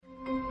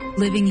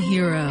Living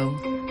Hero.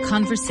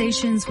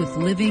 Conversations with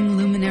living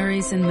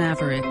luminaries and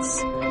mavericks.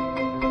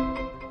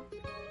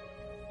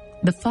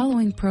 The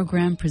following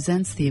program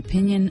presents the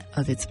opinion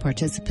of its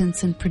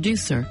participants and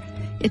producer.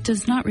 It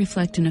does not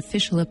reflect an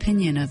official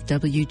opinion of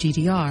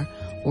WGDR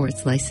or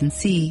its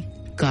licensee,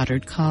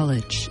 Goddard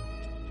College.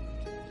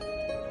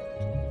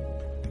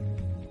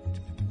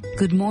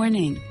 Good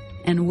morning,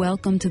 and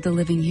welcome to the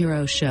Living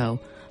Hero Show.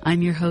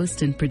 I'm your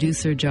host and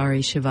producer,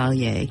 Jari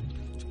Chevalier.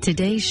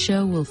 Today's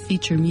show will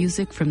feature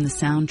music from the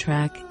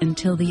soundtrack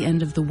Until the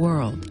End of the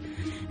World,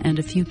 and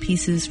a few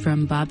pieces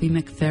from Bobby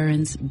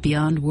McFerrin's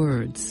Beyond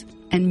Words,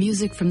 and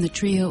music from the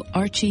trio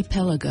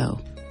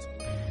Archipelago.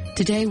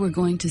 Today we're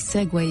going to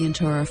segue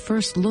into our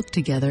first look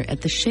together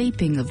at the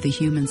shaping of the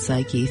human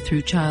psyche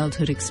through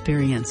childhood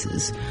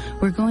experiences.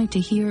 We're going to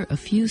hear a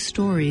few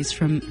stories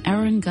from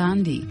Arun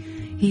Gandhi.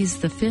 He's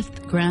the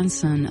fifth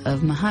grandson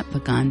of Mahatma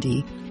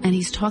Gandhi, and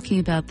he's talking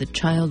about the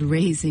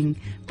child-raising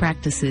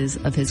practices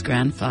of his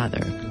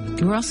grandfather.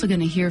 We're also going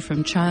to hear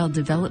from child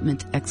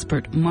development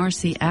expert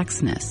Marcy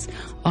Axness,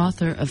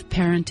 author of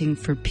Parenting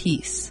for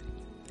Peace.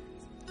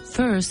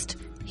 First,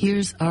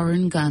 here's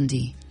Arun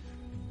Gandhi.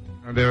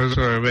 There was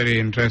a very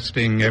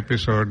interesting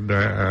episode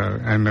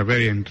and a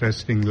very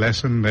interesting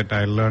lesson that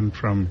I learned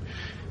from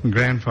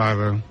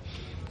grandfather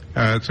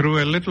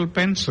through a little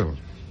pencil.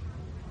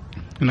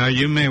 Now,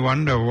 you may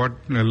wonder what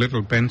a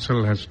little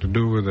pencil has to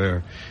do with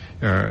a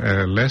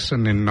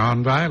lesson in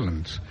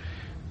nonviolence.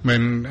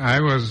 When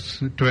I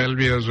was 12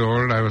 years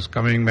old, I was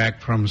coming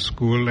back from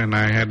school and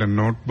I had a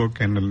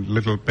notebook and a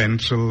little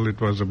pencil.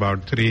 It was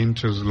about 3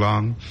 inches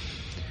long.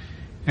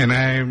 And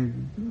I,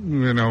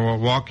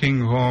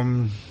 walking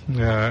home,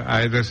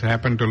 I just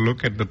happened to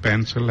look at the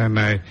pencil and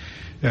I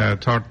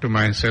thought to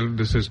myself,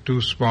 this is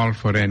too small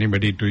for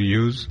anybody to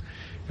use.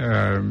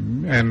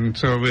 And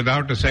so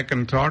without a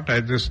second thought,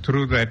 I just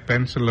threw that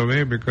pencil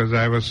away because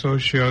I was so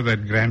sure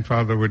that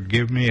grandfather would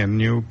give me a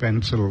new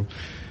pencil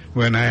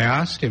when I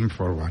asked him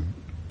for one.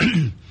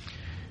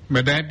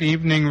 But that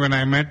evening when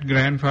I met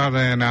grandfather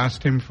and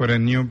asked him for a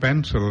new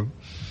pencil,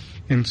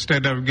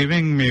 instead of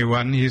giving me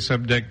one, he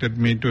subjected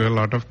me to a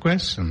lot of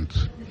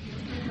questions.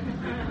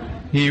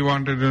 He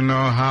wanted to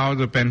know how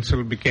the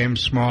pencil became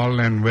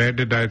small and where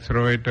did I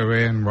throw it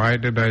away and why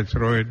did I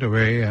throw it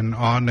away and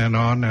on and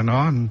on and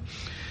on.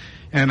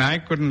 And I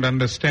couldn't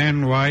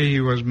understand why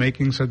he was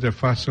making such a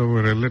fuss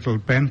over a little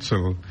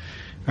pencil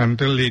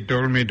until he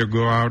told me to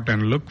go out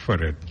and look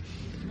for it.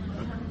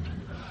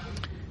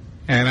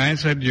 And I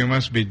said, you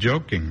must be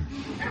joking.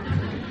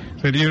 He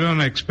said, you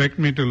don't expect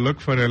me to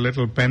look for a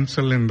little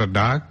pencil in the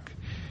dark?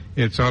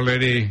 It's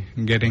already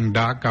getting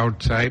dark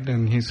outside.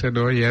 And he said,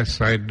 oh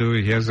yes, I do.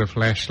 Here's a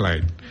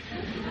flashlight.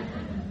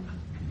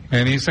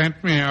 And he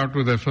sent me out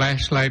with a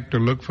flashlight to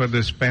look for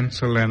this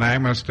pencil, and I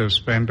must have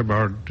spent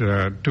about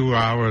 2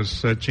 hours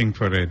searching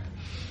for it.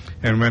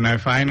 And when I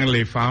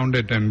finally found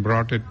it and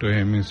brought it to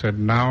him, he said,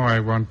 now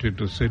I want you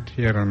to sit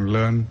here and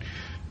learn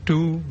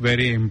 2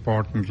 very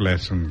important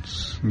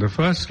lessons. The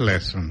first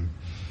lesson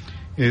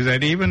is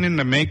that even in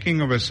the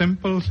making of a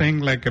simple thing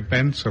like a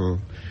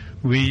pencil,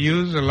 we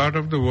use a lot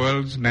of the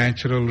world's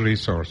natural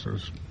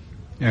resources.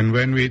 And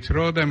when we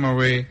throw them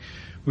away,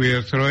 we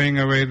are throwing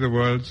away the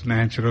world's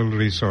natural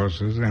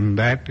resources, and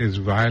that is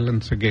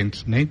violence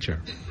against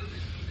nature.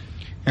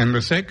 And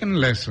the second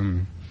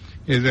lesson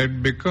is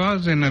that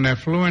because in an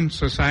affluent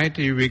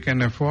society we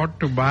can afford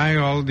to buy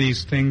all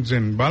these things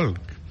in bulk,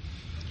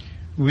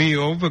 we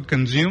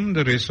overconsume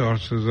the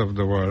resources of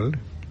the world,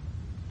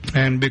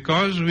 and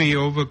because we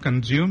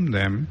overconsume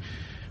them,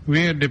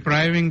 we are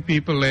depriving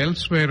people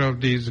elsewhere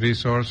of these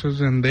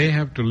resources, and they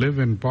have to live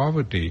in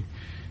poverty.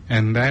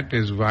 And that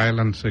is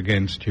violence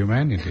against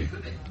humanity.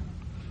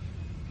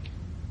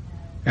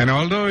 And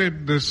although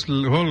this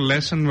whole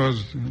lesson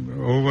was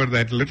over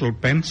that little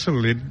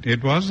pencil,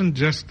 it wasn't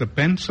just the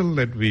pencil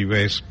that we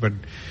waste, but,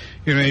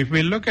 if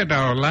we look at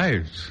our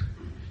lives,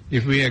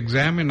 if we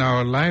examine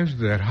our lives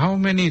there, how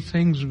many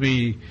things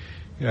we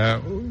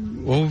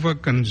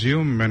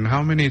overconsume and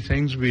how many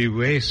things we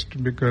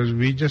waste because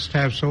we just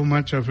have so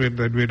much of it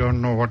that we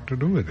don't know what to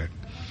do with it.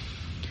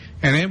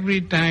 And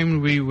every time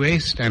we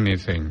waste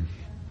anything,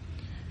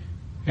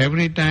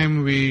 every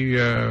time we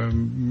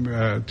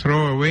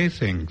throw away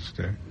things,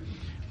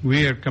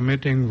 we are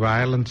committing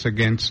violence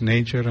against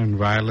nature and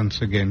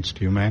violence against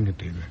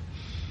humanity.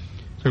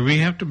 So we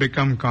have to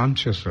become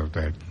conscious of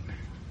that.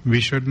 We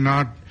should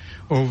not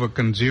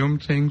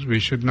overconsume things. We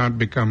should not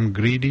become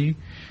greedy.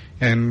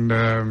 And,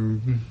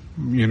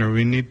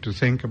 we need to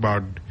think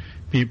about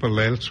people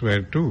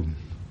elsewhere too.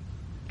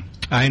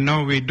 I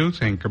know we do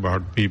think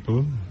about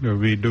people.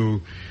 We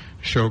do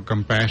show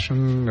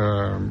compassion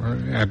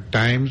at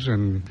times,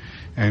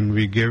 and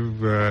we give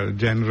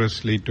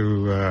generously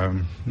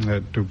to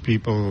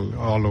people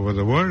all over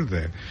the world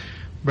there.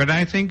 But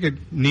I think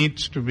it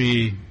needs to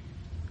be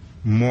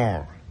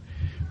more.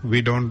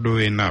 We don't do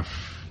enough.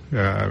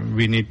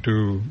 We need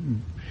to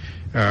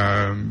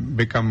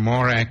become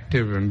more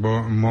active and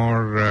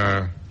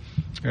more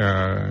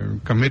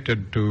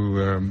committed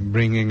to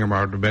bringing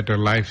about a better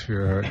life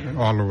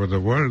all over the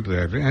world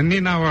there, and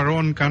in our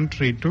own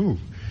country too.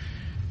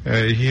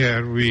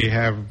 Here we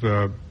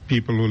have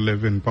people who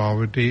live in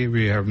poverty.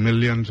 We have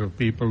millions of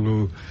people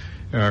who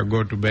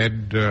go to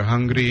bed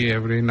hungry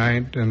every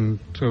night, and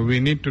so we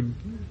need to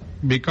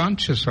be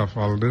conscious of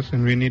all this,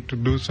 and we need to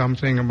do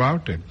something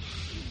about it.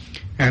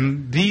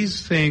 And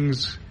these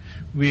things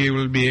we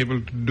will be able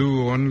to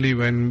do only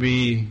when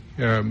we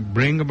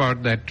bring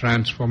about that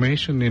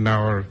transformation in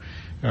our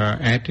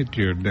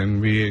attitude, and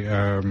we,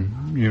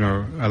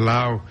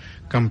 allow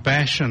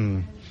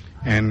compassion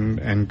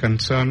and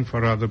concern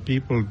for other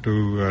people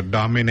to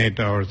dominate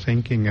our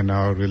thinking and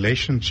our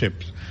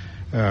relationships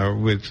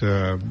with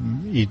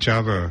each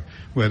other,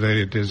 whether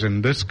it is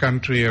in this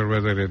country or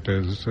whether it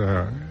is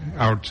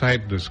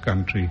outside this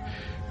country.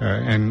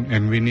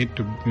 And we need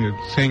to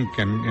think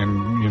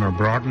and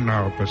broaden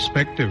our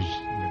perspectives.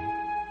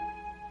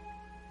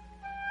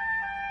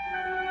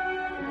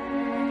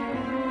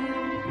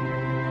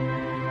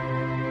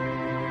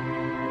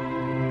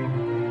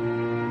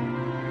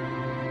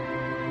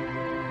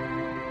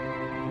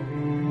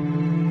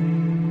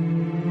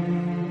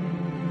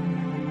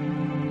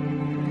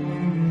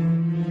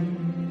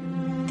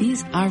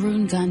 These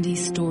Arun Gandhi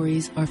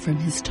stories are from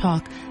his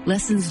talk,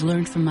 Lessons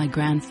Learned from My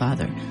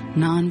Grandfather,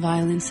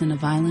 Nonviolence in a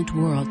Violent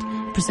World,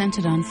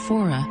 presented on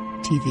Fora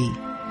TV.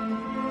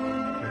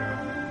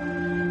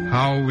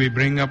 How we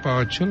bring up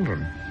our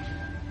children,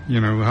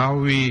 how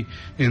we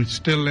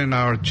instill in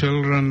our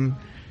children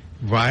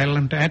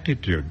violent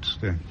attitudes.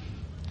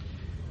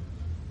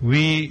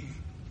 We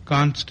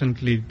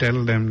constantly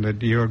tell them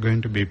that you are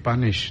going to be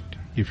punished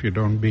if you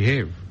don't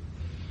behave.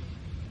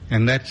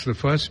 And that's the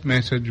first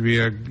message we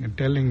are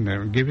telling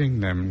them,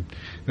 giving them,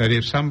 that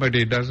if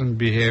somebody doesn't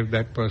behave,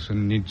 that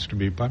person needs to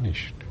be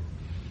punished.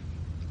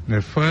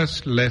 The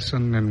first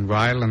lesson in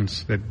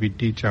violence that we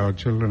teach our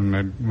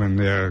children when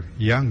they are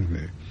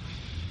young.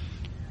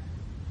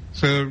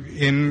 So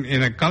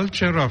in a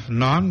culture of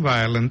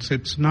non-violence,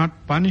 it's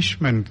not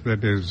punishment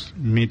that is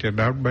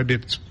meted out, but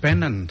it's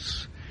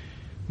penance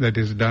that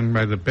is done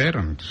by the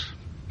parents.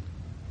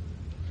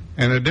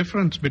 And the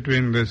difference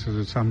between this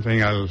is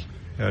something I'll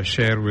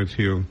share with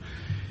you.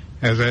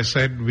 As I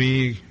said,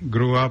 we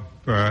grew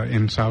up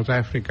in South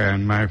Africa,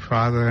 and my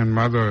father and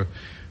mother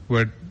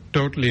were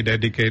totally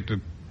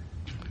dedicated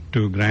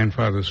to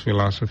grandfather's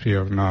philosophy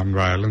of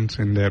nonviolence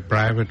in their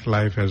private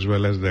life as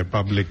well as their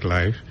public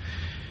life.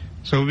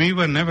 So we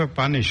were never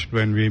punished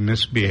when we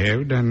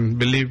misbehaved, and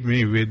believe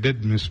me, we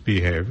did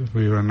misbehave.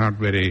 We were not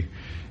very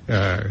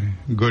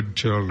good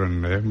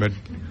children there,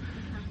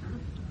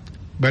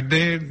 but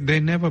they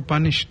never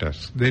punished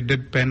us. They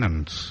did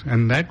penance,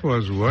 and that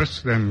was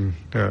worse than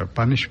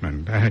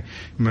punishment.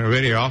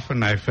 Very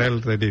often I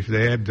felt that if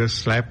they had just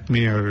slapped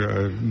me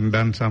or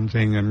done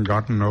something and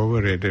gotten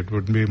over it, it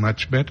would be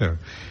much better.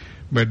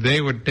 But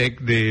they would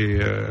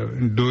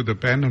do the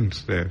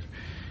penance there.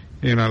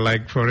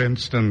 Like for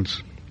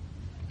instance,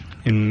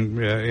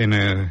 in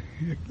a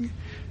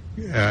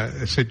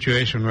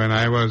situation when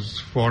I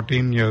was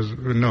 16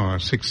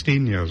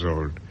 years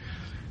old.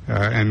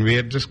 And we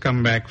had just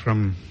come back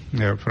from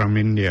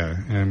India,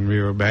 and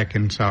we were back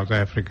in South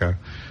Africa.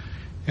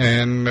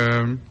 And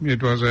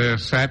it was a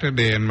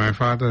Saturday, and my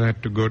father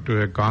had to go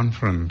to a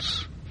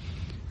conference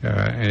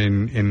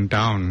in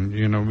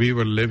town. We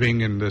were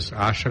living in this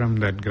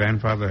ashram that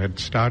grandfather had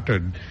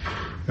started,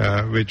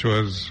 which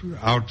was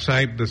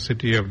outside the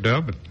city of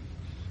Durban.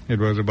 It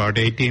was about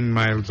 18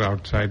 miles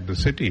outside the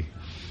city.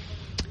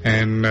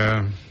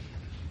 And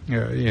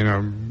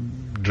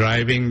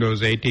driving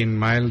those 18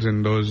 miles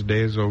in those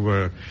days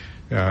over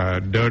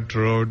dirt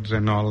roads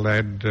and all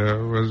that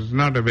was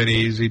not a very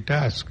easy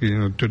task.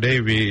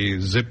 Today we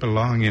zip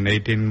along in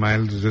 18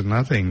 miles is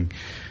nothing.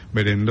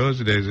 But in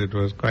those days it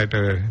was quite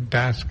a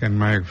task, and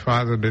my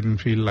father didn't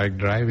feel like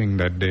driving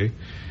that day.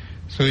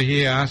 So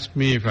he asked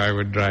me if I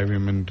would drive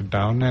him into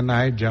town, and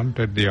I jumped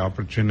at the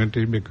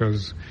opportunity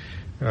because,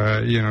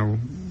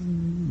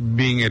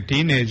 being a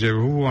teenager,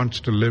 who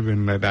wants to live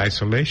in that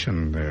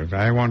isolation there?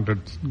 I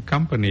wanted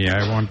company,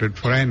 I wanted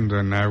friends,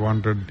 and I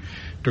wanted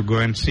to go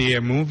and see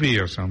a movie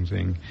or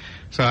something.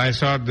 So I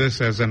saw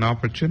this as an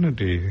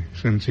opportunity,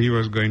 since he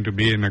was going to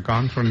be in a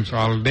conference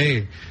all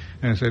day.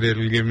 And I said,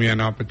 it'll give me an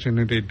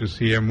opportunity to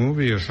see a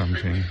movie or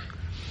something.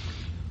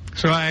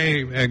 So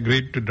I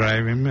agreed to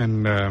drive him,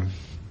 and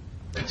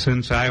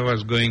since I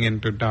was going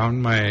into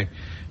town, my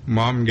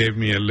mom gave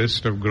me a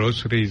list of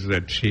groceries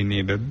that she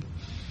needed.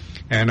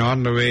 And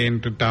on the way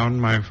into town,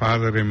 my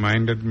father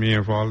reminded me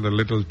of all the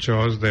little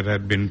chores that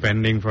had been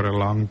pending for a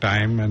long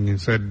time. And he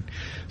said,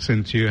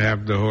 since you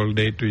have the whole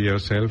day to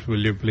yourself,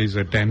 will you please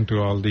attend to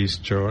all these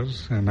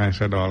chores? And I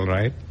said, all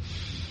right.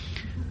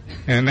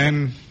 And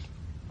then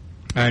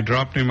I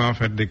dropped him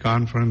off at the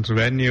conference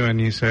venue, and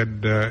he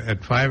said,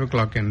 at 5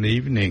 o'clock in the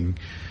evening,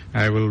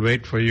 I will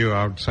wait for you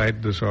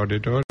outside this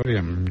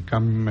auditorium.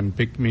 Come and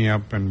pick me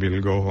up, and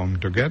we'll go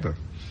home together.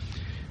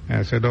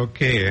 I said,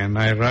 okay, and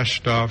I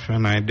rushed off,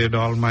 and I did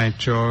all my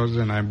chores,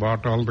 and I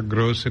bought all the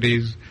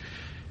groceries.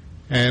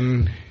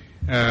 And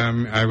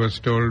I was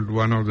told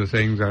one of the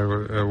things,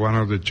 one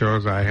of the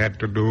chores I had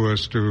to do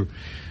was to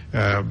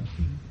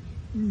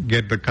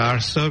get the car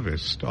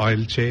serviced,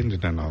 oil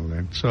changed and all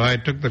that. So I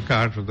took the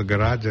car to the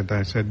garage and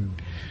I said,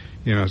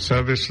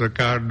 service the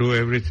car, do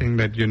everything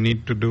that you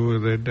need to do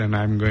with it, and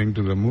I'm going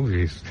to the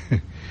movies.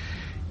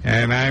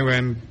 And I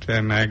went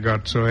and I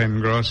got so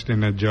engrossed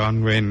in a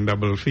John Wayne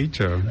double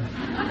feature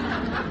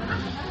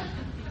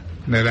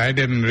that I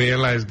didn't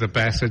realize the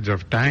passage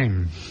of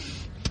time.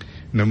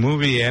 The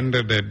movie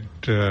ended at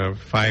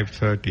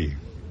 5:30.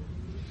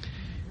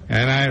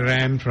 And I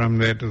ran from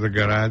there to the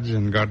garage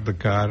and got the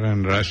car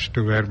and rushed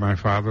to where my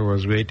father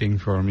was waiting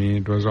for me.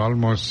 It was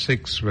almost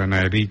 6 when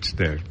I reached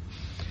there,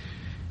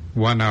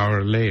 1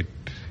 hour late.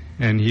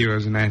 And he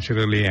was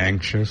naturally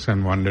anxious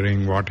and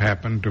wondering what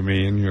happened to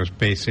me, and he was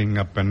pacing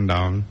up and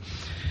down.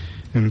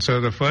 And so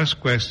the first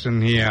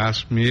question he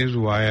asked me is,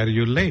 why are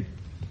you late?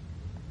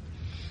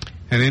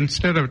 And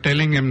instead of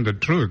telling him the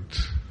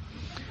truth,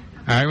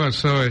 I was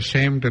so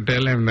ashamed to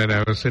tell him that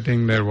I was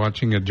sitting there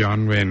watching a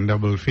John Wayne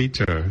double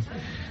feature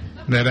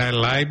that I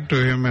lied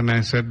to him and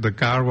I said the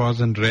car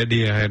wasn't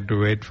ready, I had to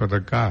wait for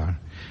the car,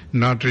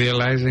 not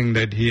realizing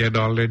that he had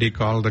already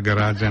called the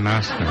garage and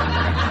asked him.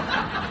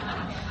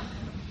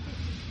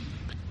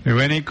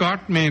 When he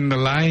caught me in the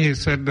lie, he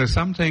said, there's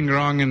something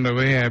wrong in the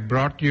way I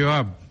brought you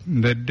up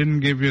that didn't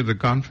give you the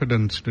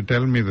confidence to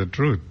tell me the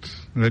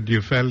truth, that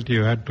you felt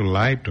you had to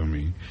lie to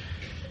me.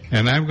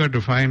 And I've got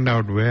to find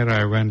out where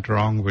I went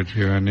wrong with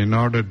you. And in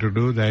order to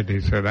do that,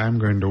 he said, I'm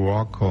going to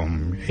walk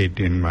home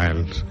 18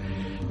 miles.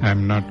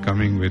 I'm not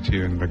coming with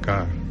you in the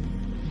car.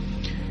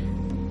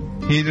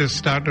 He just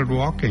started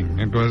walking.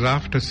 It was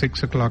after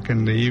 6 o'clock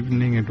in the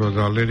evening. It was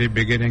already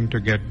beginning to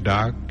get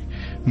dark.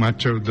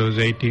 Much of those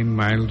 18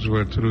 miles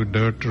were through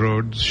dirt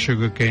roads,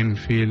 sugarcane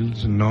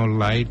fields, no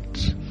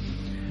lights.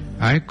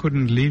 I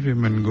couldn't leave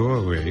him and go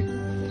away.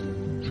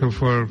 So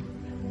for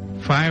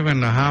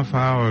 5.5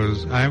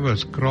 hours, I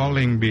was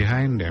crawling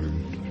behind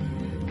him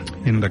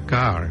in the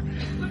car,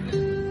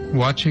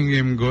 watching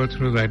him go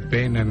through that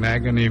pain and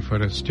agony for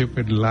a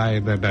stupid lie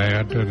that I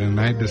uttered, and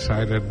I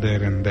decided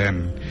there and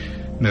then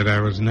that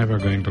I was never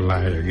going to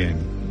lie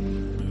again.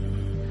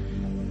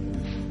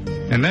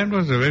 And that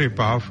was a very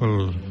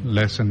powerful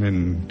lesson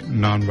in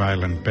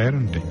nonviolent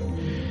parenting.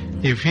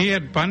 If he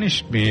had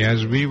punished me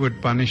as we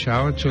would punish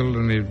our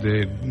children if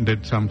they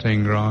did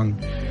something wrong,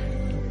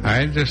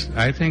 I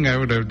think I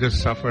would have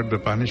just suffered the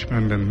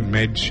punishment and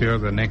made sure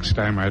the next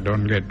time I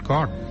don't get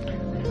caught.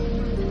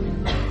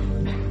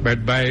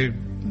 But by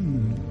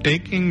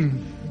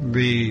taking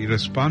the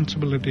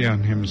responsibility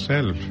on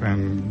himself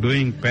and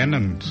doing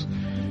penance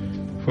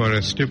for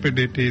a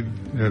stupidity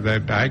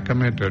that I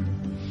committed,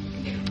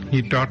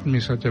 he taught me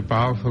such a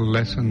powerful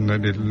lesson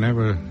that it'll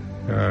never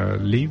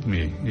leave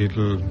me.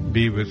 It'll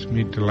be with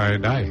me till I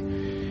die.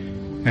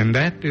 And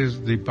that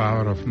is the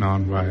power of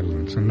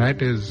nonviolence. And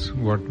that is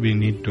what we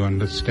need to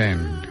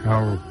understand,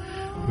 how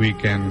we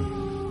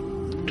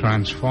can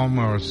transform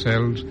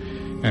ourselves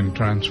and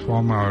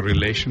transform our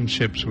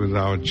relationships with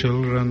our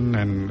children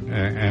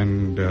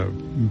and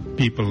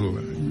people,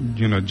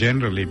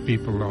 generally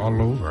people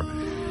all over.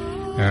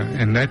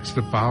 And that's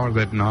the power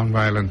that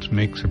nonviolence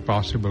makes it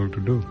possible to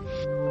do.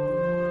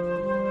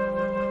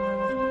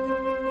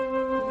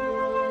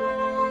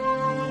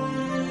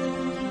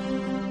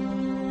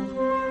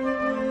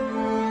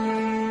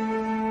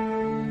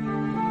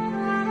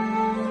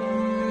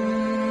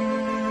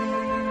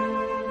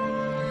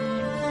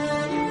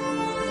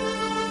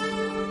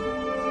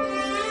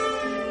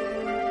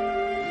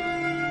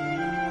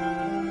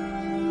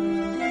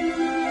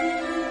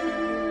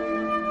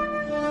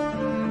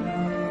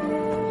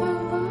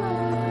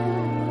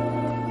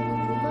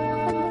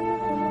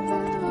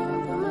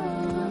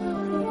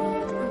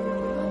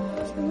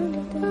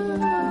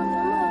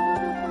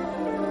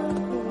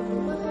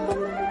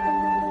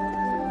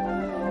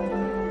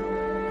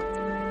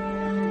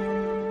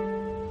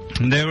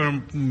 There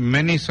were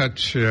many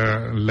such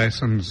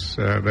lessons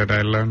that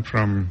I learned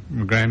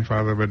from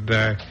grandfather, but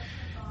there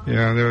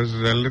was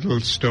a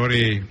little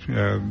story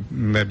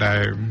that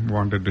I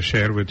wanted to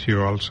share with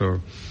you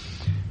also,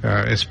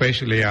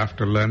 especially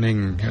after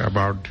learning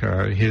about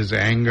his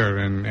anger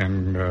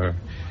and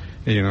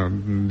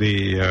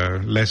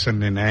the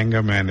lesson in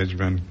anger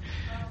management.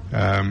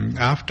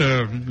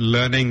 After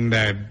learning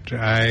that,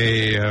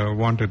 I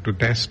wanted to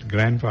test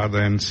grandfather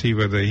and see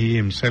whether he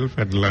himself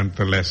had learned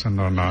the lesson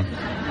or not.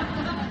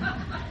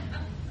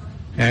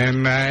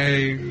 And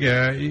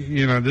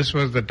this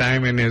was the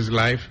time in his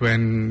life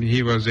when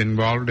he was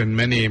involved in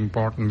many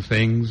important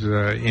things.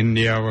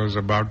 India was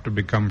about to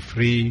become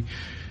free.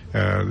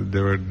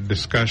 There were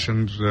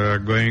discussions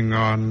going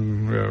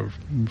on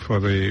for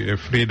the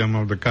freedom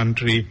of the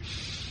country.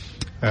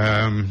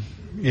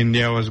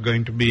 India was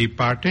going to be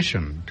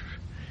partitioned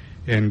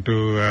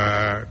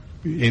into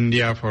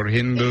India for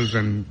Hindus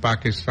and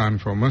Pakistan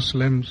for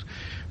Muslims,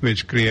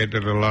 which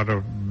created a lot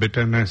of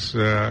bitterness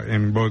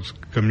in both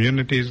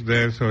communities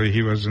there, so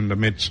he was in the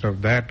midst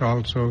of that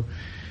also.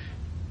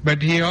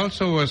 But he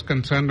also was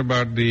concerned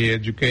about the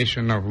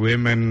education of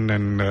women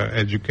and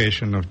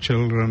education of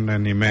children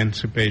and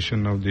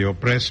emancipation of the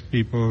oppressed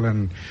people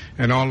and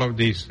all of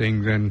these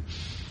things. And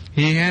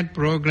he had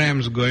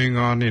programs going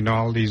on in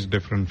all these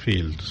different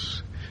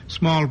fields,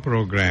 small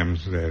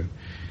programs there.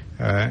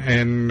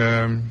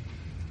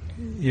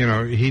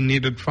 He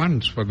needed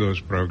funds for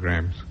those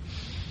programs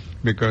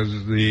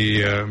because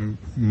the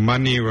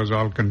money was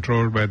all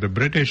controlled by the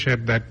British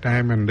at that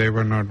time, and they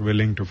were not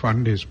willing to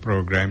fund his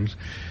programs.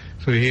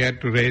 So he had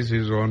to raise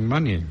his own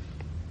money.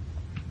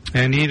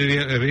 And he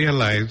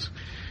realized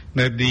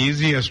that the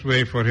easiest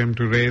way for him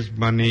to raise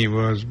money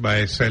was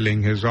by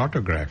selling his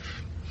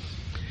autograph.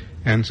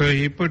 And so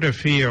he put a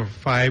fee of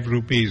 5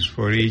 rupees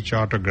for each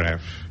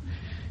autograph.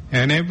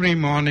 And every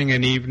morning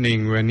and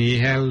evening when he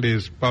held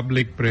his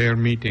public prayer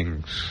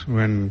meetings,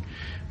 when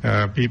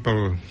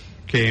people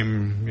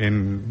came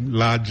in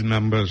large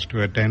numbers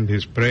to attend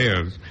his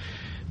prayers,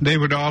 they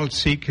would all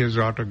seek his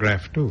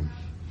autograph too.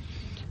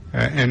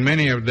 And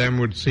many of them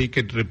would seek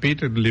it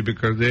repeatedly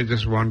because they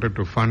just wanted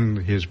to fund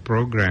his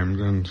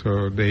programs, and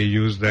so they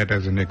used that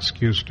as an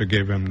excuse to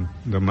give him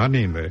the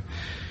money there.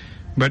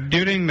 But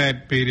during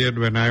that period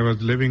when I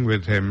was living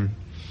with him,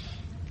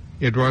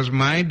 it was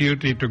my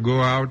duty to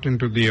go out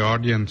into the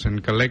audience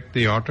and collect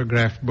the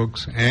autograph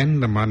books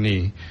and the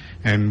money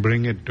and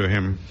bring it to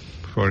him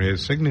for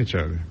his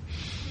signature.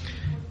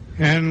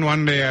 And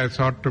one day I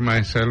thought to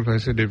myself, I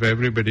said, if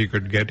everybody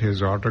could get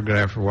his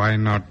autograph, why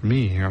not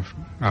me?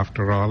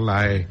 After all,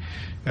 I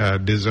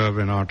deserve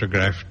an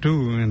autograph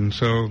too. And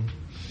so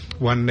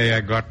one day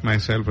I got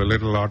myself a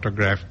little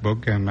autograph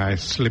book and I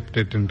slipped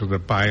it into the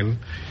pile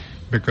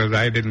because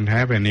I didn't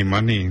have any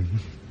money.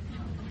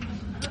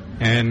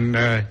 And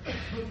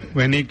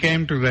when he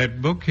came to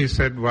that book, he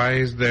said, why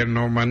is there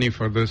no money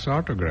for this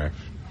autograph?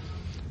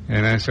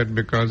 And I said,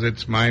 because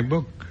it's my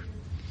book.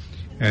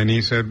 And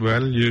he said,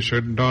 well, you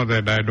should know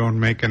that I don't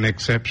make an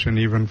exception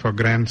even for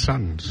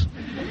grandsons.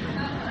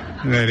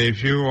 That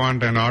if you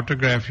want an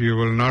autograph, you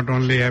will not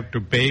only have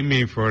to pay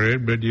me for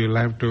it, but you'll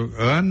have to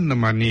earn the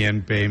money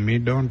and pay me.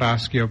 Don't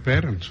ask your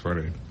parents for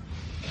it.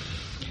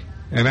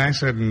 And I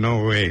said,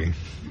 no way.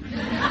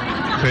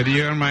 I said,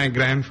 you're my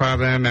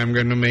grandfather and I'm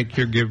going to make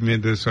you give me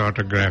this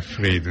autograph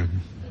free.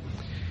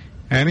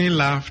 And he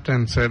laughed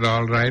and said,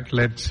 all right,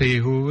 let's see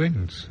who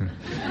wins.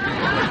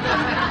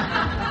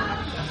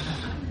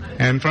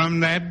 And from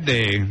that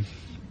day,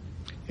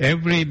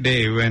 every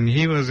day when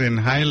he was in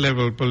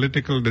high-level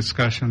political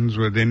discussions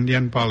with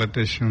Indian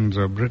politicians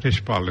or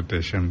British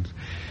politicians,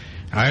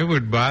 I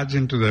would barge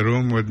into the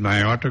room with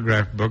my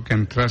autograph book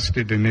and thrust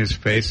it in his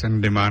face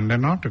and demand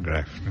an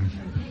autograph.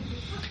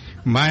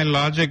 My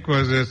logic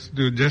was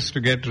just to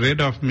get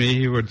rid of me,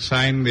 he would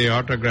sign the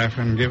autograph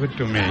and give it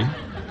to me.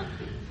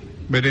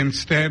 But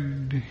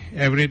instead,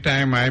 every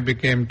time I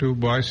became too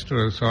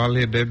boisterous, all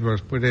he did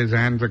was put his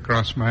hands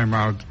across my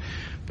mouth,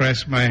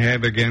 pressed my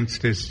head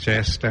against his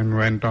chest, and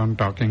went on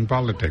talking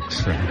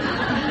politics.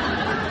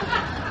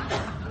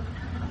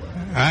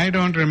 I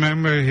don't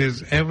remember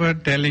his ever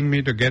telling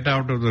me to get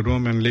out of the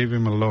room and leave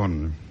him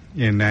alone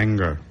in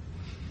anger.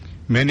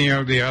 Many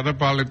of the other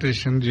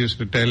politicians used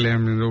to tell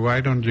him, why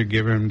don't you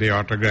give him the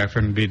autograph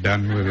and be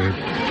done with it?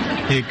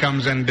 He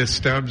comes and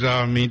disturbs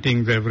our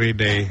meetings every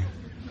day.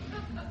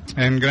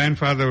 And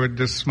grandfather would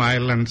just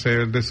smile and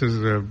say, this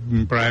is a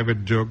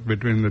private joke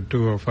between the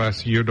two of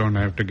us. You don't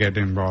have to get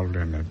involved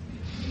in it.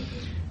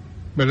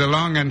 But the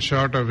long and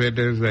short of it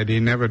is that he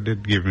never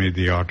did give me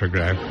the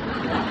autograph.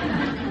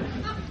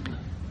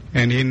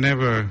 And he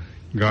never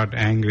got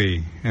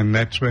angry. And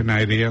that's when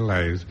I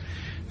realized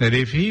that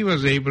if he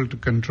was able to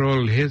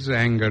control his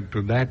anger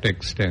to that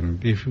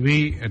extent, if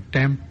we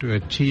attempt to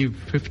achieve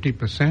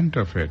 50%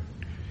 of it,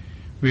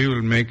 we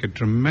will make a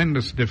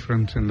tremendous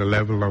difference in the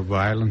level of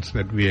violence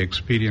that we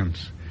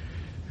experience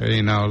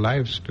in our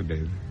lives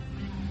today.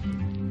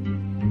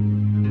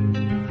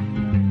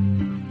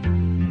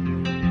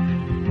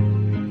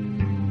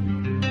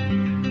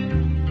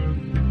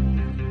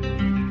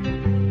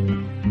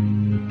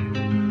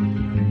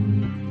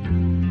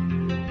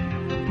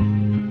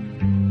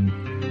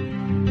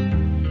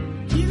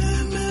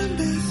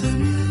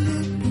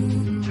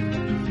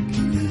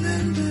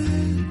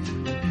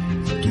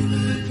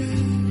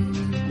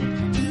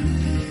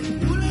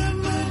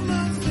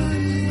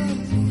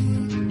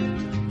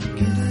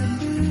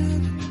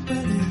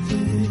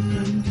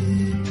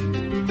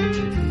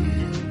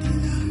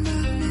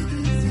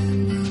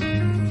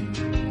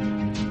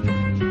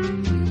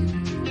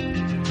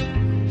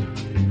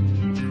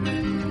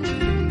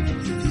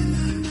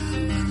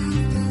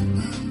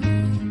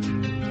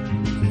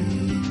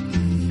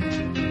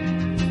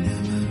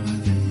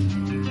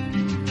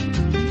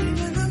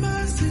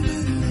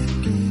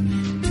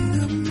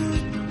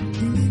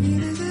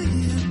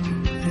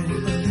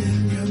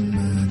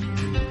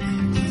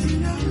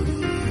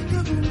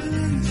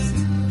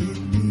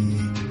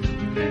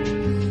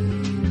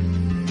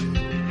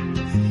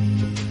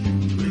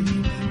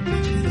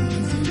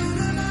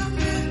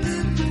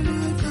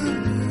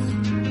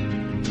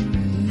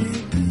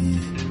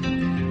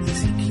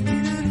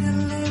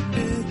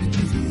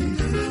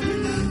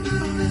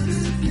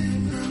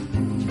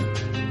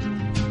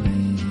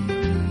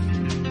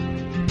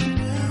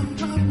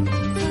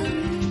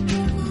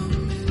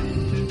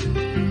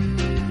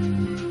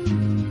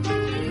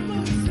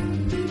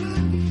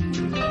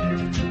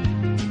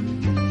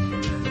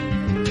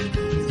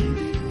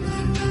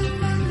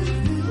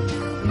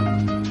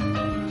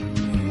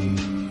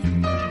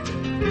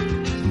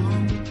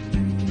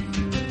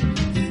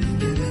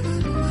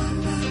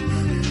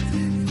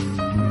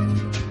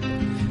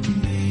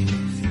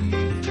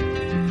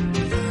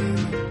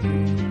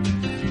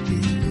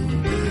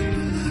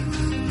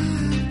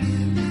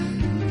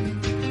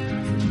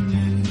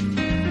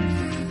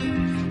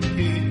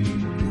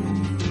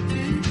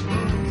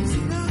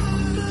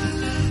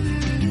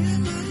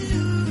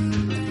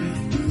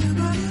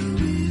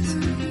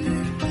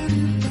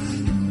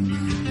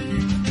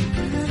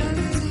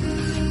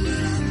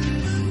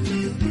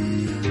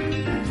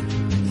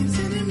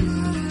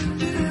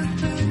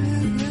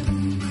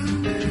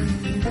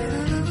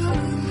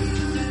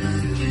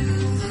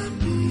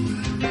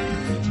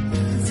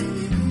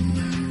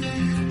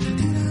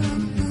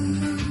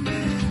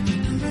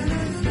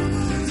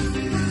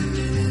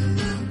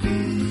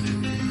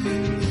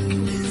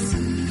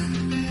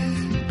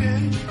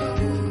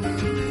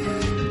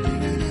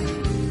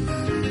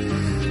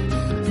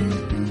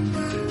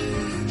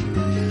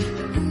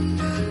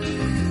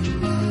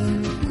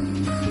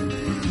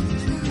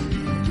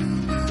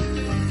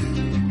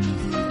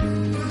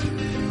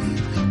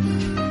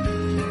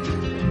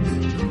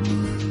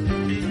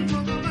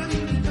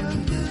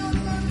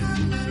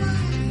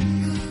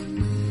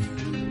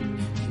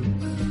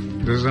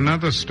 There's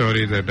another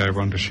story that I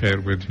want to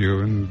share with you,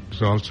 and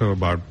it's also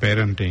about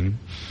parenting.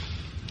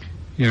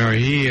 You know,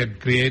 he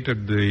had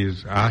created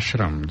these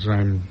ashrams.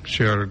 I'm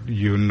sure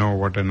you know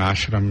what an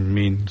ashram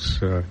means.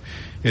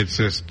 It's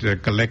just a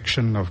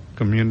collection of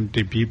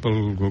community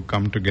people who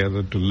come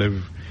together to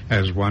live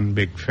as one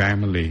big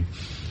family.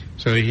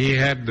 So he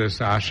had this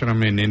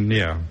ashram in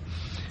India.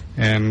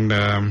 And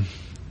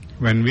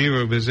when we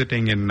were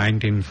visiting in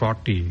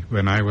 1940,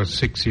 when I was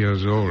 6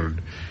 years old,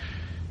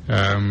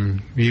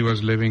 he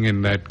was living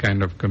in that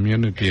kind of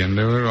community. And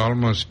there were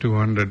almost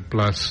 200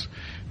 plus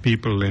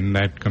people in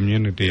that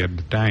community at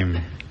the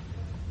time.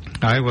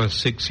 I was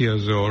 6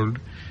 years old,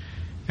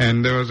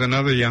 and there was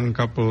another young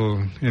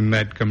couple in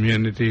that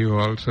community who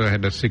also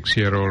had a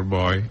 6-year-old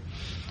boy.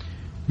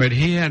 But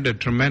he had a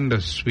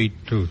tremendous sweet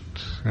tooth.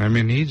 I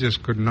mean, he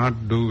just could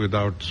not do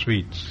without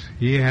sweets.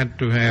 He had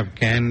to have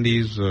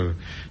candies or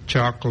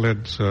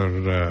chocolates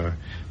or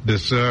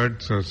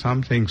desserts or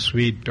something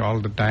sweet all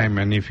the time.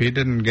 And if he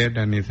didn't get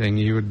anything,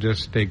 he would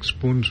just take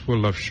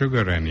spoonsful of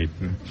sugar and eat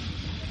them.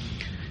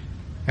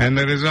 And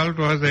the result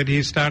was that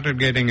he started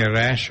getting a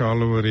rash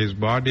all over his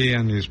body,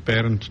 and his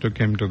parents took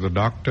him to the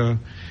doctor.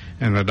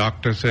 And the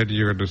doctor said,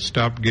 you have to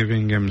stop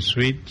giving him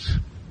sweets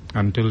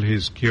until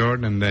he's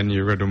cured, and then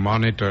you got to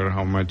monitor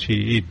how much he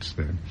eats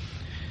then.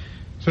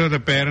 So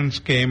the parents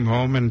came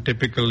home, and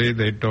typically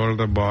they told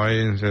the boy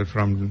and said,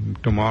 from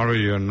tomorrow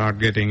you're not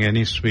getting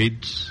any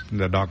sweets.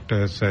 The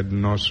doctor said,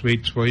 no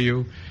sweets for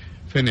you.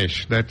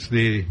 Finish. That's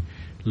the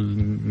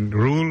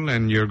rule,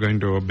 and you're going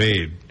to obey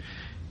it.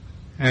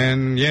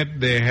 And yet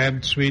they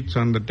had sweets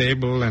on the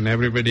table, and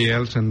everybody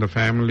else in the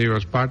family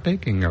was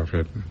partaking of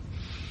it.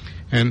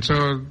 And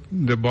so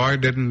the boy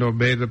didn't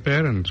obey the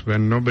parents.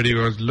 When nobody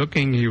was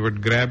looking, he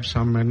would grab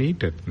some and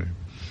eat it.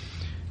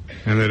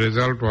 And the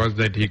result was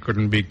that he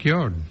couldn't be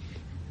cured.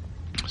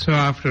 So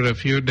after a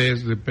few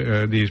days,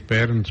 these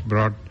parents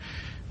brought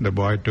the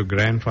boy to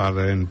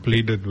grandfather and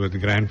pleaded with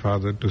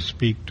grandfather to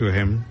speak to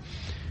him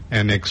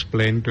and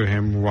explain to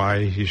him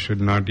why he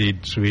should not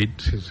eat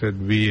sweets. He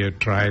said, we have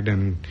tried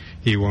and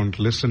he won't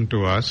listen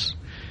to us.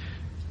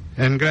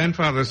 And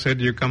grandfather said,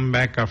 you come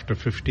back after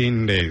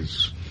 15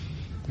 days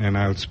and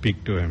I'll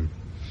speak to him.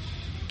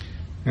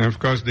 And of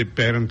course the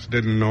parents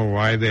didn't know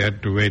why they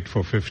had to wait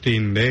for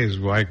 15 days.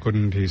 Why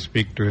couldn't he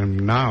speak to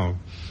him now?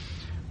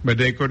 But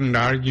they couldn't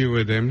argue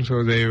with him,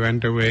 so they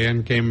went away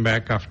and came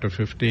back after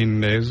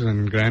 15 days,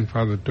 and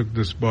grandfather took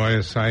this boy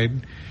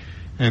aside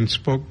and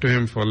spoke to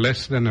him for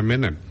less than a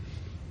minute.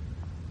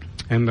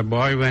 And the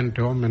boy went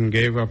home and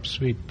gave up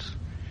sweets.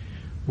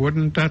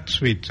 Wouldn't touch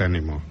sweets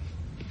anymore.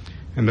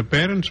 And the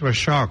parents were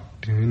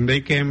shocked, and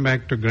they came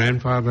back to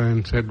grandfather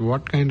and said,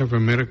 what kind of a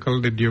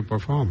miracle did you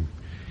perform?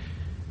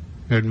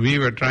 That we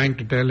were trying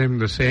to tell him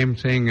the same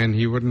thing and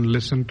he wouldn't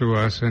listen to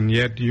us, and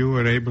yet you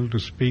were able to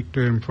speak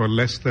to him for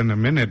less than a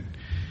minute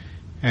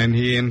and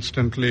he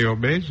instantly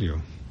obeys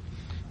you.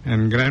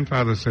 And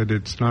grandfather said,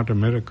 it's not a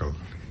miracle.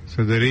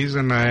 So the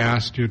reason I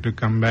asked you to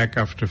come back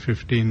after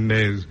 15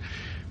 days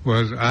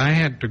was I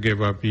had to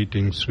give up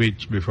eating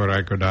sweets before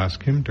I could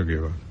ask him to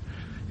give up.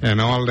 And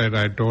all that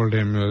I told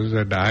him was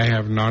that I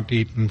have not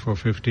eaten for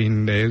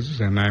 15 days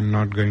and I'm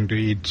not going to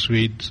eat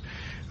sweets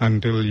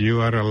until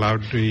you are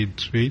allowed to eat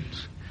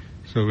sweets.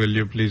 So will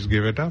you please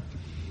give it up?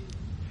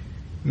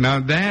 Now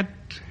that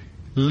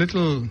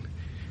little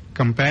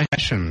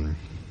compassion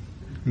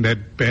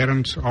that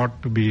parents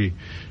ought to be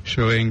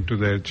showing to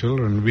their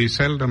children, we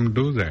seldom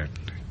do that.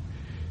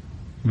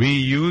 We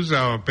use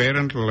our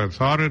parental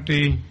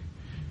authority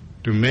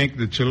to make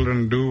the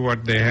children do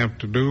what they have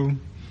to do,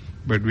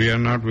 but we are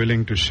not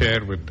willing to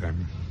share with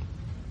them.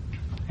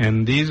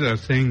 And these are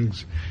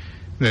things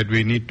that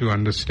we need to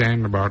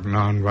understand about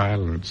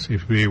nonviolence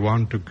if we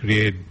want to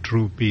create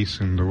true peace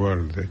in the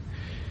world.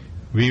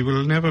 We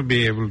will never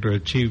be able to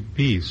achieve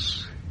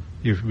peace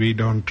if we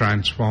don't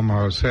transform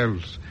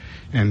ourselves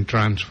and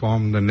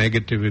transform the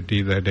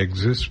negativity that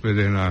exists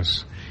within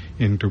us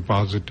into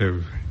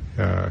positive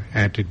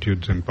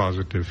attitudes and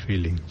positive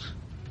feelings.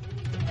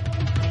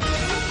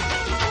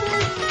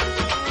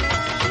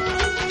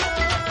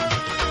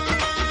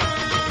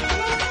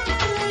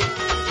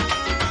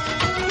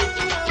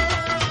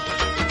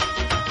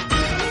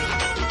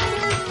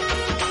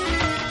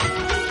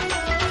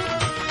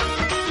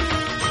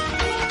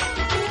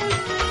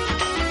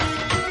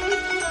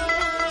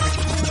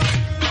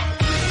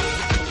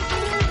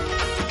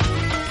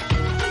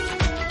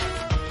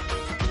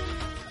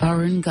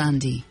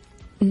 Gandhi.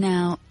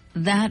 Now,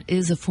 that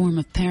is a form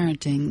of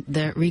parenting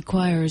that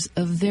requires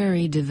a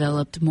very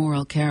developed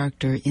moral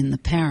character in the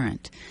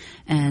parent.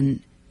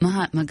 And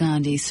Mahatma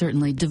Gandhi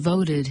certainly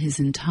devoted his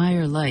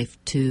entire life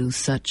to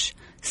such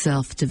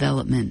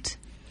self-development.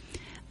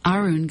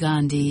 Arun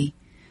Gandhi,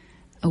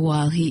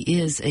 while he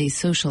is a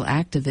social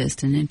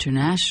activist and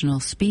international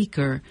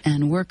speaker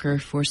and worker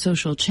for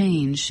social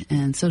change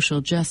and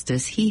social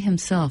justice, he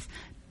himself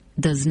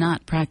does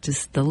not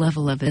practice the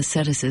level of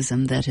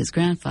asceticism that his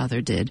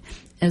grandfather did,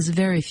 as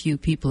very few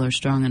people are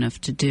strong enough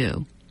to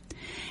do.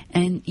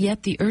 And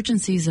yet the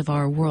urgencies of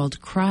our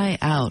world cry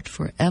out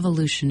for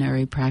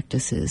evolutionary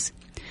practices.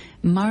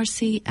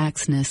 Marcy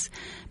Axness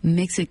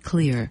makes it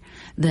clear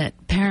that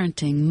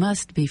parenting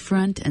must be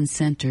front and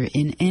center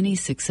in any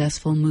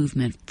successful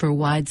movement for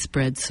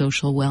widespread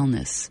social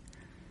wellness.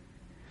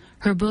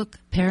 Her book,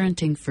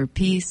 Parenting for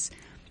Peace,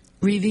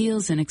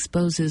 reveals and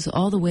exposes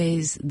all the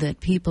ways that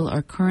people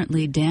are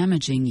currently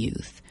damaging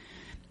youth,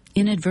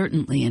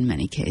 inadvertently in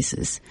many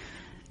cases,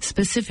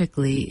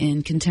 specifically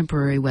in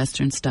contemporary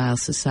Western-style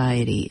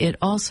society. It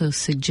also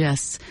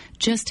suggests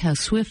just how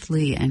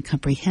swiftly and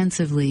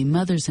comprehensively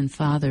mothers and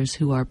fathers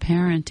who are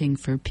parenting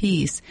for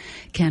peace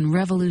can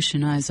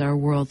revolutionize our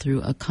world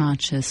through a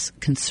conscious,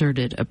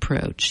 concerted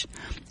approach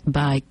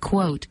by,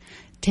 quote,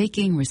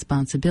 taking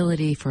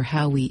responsibility for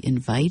how we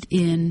invite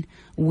in,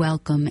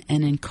 welcome,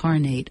 and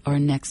incarnate our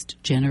next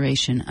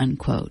generation,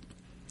 unquote.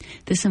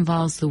 This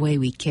involves the way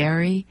we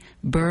carry,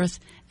 birth,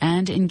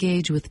 and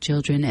engage with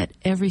children at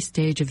every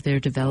stage of their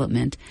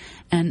development.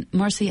 And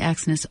Marcy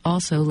Axness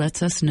also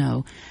lets us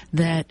know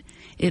that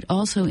it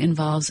also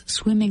involves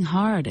swimming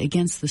hard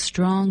against the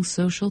strong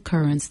social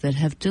currents that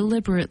have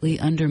deliberately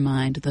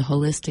undermined the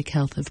holistic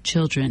health of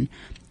children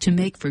to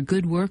make for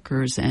good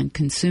workers and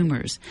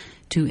consumers,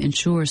 to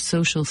ensure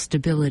social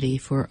stability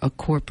for a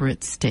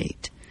corporate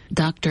state.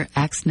 Dr.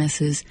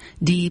 Axness's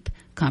deep,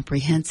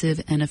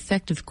 comprehensive, and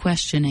effective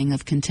questioning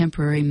of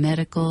contemporary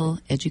medical,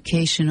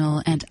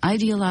 educational, and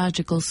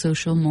ideological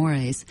social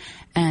mores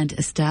and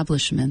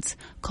establishments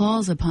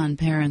calls upon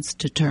parents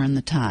to turn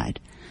the tide.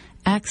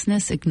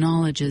 Axness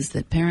acknowledges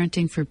that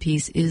parenting for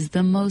peace is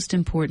the most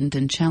important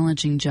and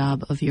challenging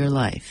job of your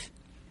life.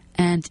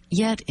 And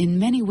yet, in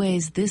many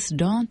ways, this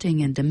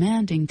daunting and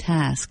demanding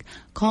task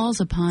calls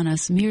upon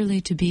us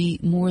merely to be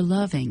more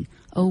loving,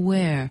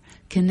 aware,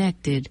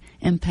 connected,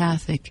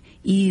 empathic,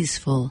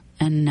 easeful,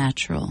 and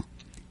natural.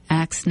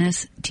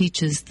 Axness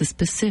teaches the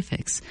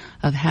specifics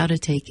of how to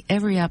take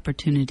every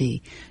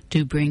opportunity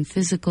to bring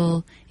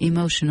physical,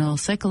 emotional,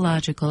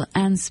 psychological,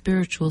 and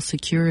spiritual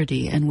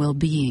security and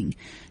well-being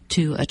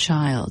to a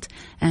child,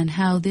 and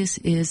how this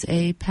is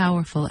a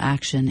powerful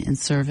action in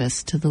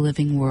service to the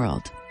living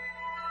world.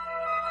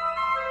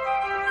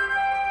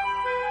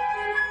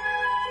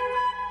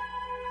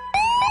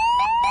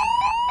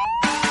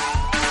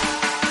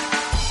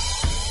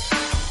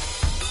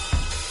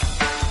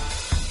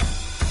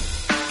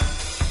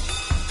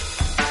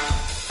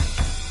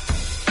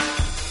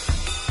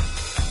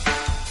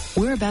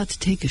 We're about to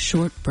take a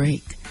short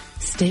break.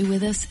 Stay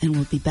with us and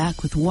we'll be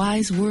back with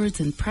wise words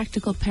and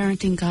practical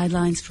parenting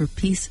guidelines for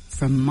peace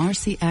from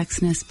Marcy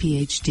Axness,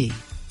 Ph.D.,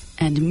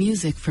 and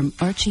music from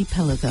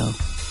Archipelago.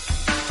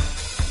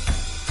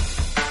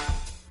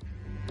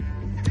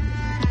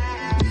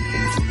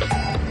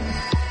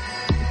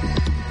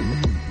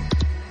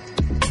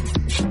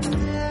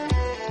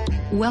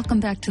 Welcome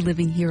back to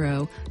Living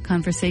Hero,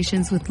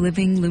 conversations with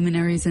living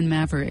luminaries and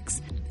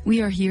mavericks.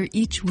 We are here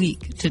each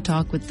week to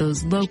talk with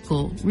those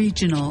local,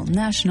 regional,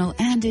 national,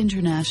 and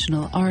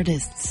international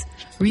artists,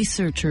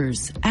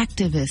 researchers,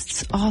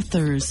 activists,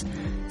 authors,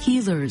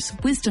 healers,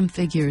 wisdom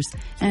figures,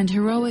 and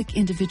heroic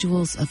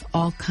individuals of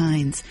all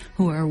kinds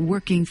who are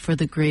working for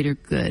the greater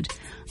good.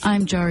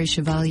 I'm Jari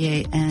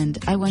Chevalier, and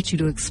I want you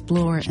to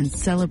explore and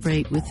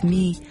celebrate with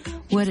me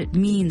what it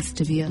means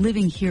to be a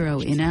living hero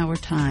in our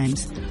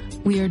times.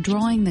 We are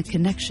drawing the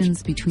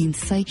connections between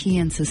psyche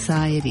and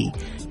society,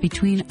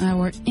 between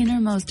our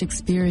innermost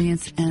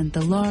experience and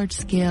the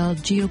large-scale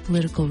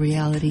geopolitical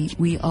reality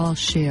we all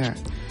share.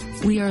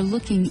 We are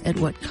looking at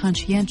what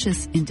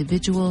conscientious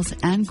individuals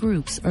and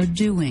groups are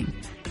doing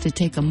to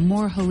take a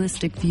more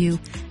holistic view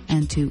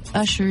and to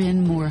usher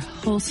in more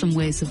wholesome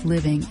ways of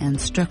living and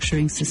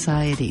structuring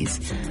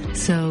societies.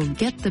 So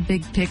get the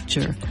big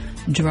picture,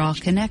 draw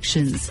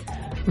connections,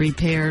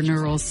 repair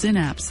neural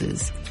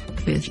synapses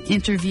with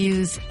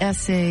interviews,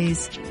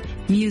 essays,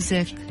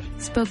 music,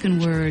 spoken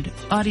word,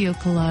 audio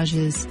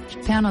collages,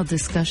 panel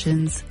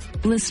discussions,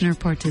 listener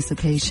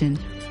participation.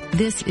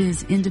 This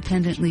is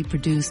independently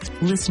produced,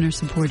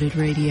 listener-supported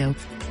radio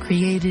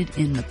created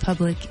in the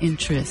public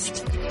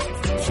interest.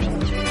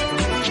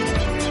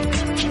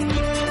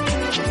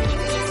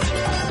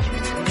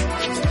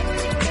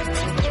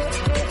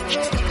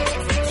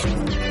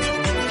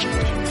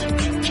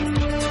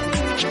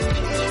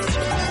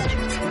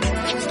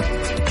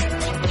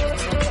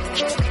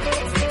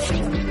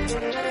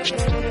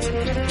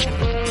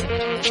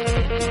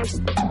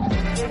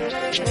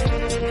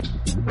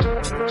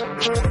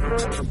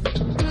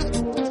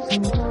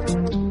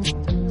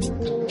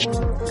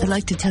 I'd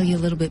like to tell you a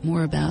little bit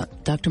more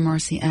about Dr.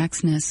 Marcy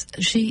Axness.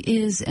 She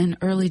is an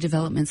early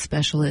development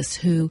specialist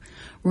who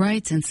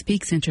writes and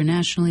speaks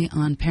internationally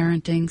on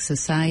parenting,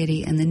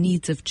 society, and the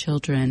needs of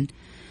children.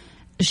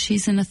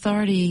 She's an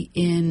authority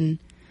in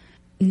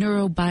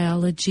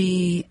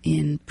neurobiology,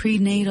 in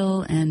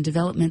prenatal and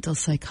developmental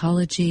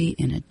psychology,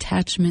 in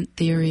attachment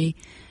theory,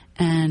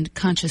 and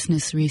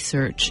consciousness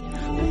research.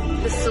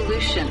 The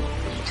solution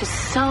to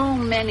so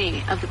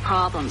many of the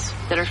problems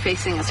that are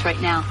facing us right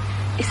now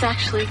is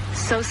actually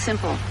so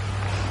simple,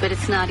 but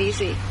it's not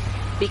easy,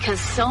 because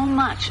so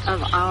much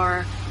of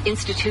our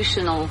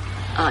institutional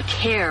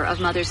care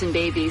of mothers and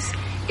babies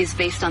is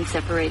based on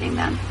separating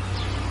them.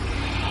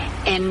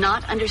 And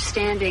not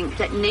understanding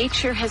that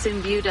nature has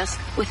imbued us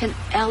with an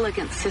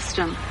elegant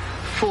system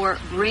for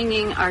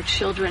bringing our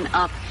children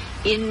up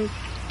in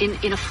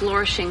a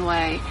flourishing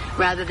way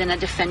rather than a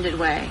defended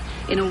way,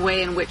 in a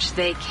way in which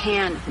they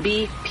can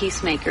be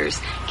peacemakers,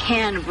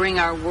 can bring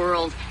our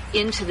world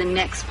into the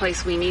next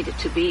place we need it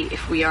to be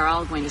if we are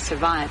all going to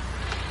survive.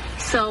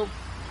 So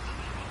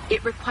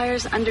it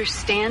requires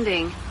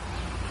understanding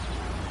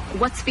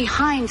what's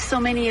behind so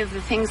many of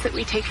the things that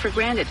we take for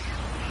granted.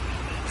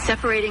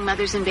 Separating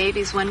mothers and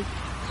babies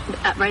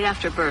right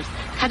after birth,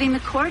 cutting the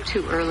cord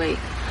too early,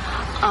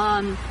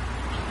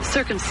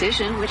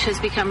 circumcision, which has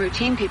become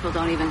routine, people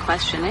don't even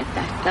question it.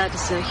 That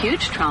is a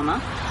huge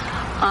trauma.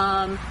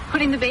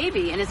 Putting the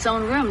baby in its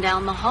own room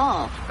down the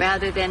hall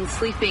rather than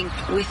sleeping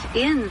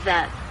within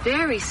that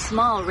very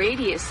small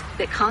radius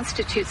that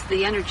constitutes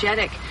the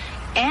energetic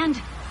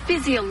and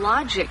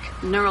physiologic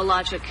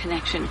neurologic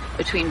connection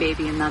between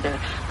baby and mother.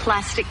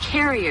 Plastic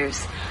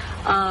carriers,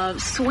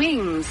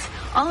 swings,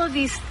 all of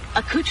these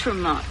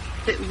accoutrements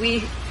that we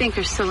think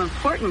are so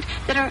important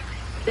that are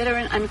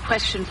an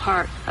unquestioned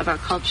part of our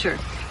culture.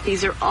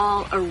 These are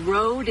all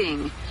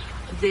eroding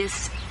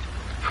this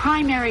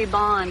primary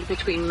bond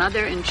between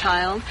mother and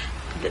child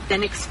that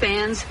then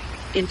expands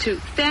into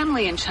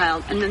family and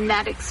child, and then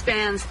that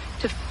expands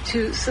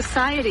to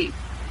society.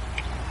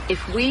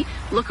 If we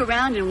look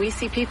around and we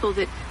see people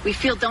that we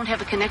feel don't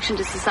have a connection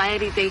to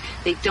society,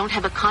 they don't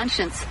have a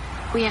conscience,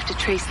 we have to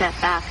trace that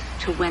back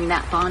to when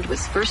that bond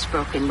was first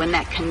broken, when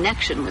that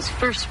connection was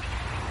first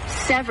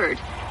severed,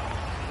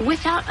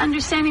 without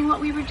understanding what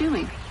we were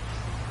doing.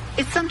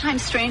 It's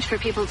sometimes strange for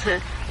people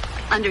to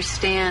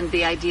understand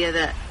the idea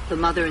that the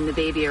mother and the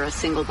baby are a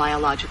single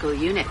biological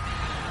unit.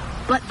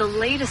 But the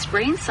latest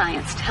brain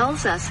science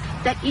tells us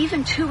that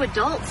even two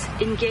adults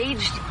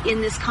engaged in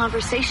this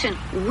conversation,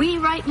 we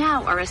right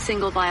now are a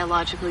single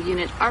biological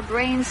unit. Our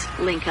brains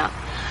link up.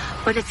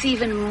 But it's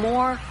even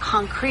more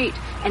concrete,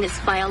 and it's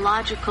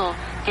biological,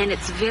 and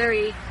it's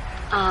very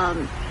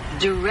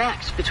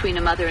direct between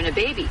a mother and a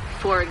baby.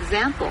 For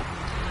example,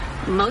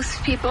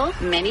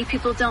 many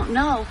people don't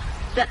know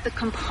that the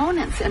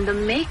components and the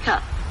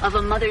makeup of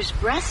a mother's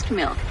breast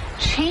milk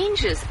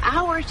changes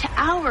hour to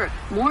hour,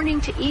 morning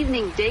to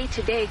evening, day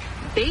to day,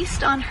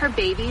 based on her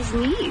baby's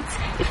needs.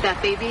 If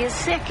that baby is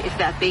sick, if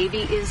that baby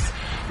is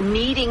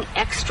needing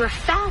extra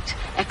fat,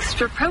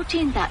 extra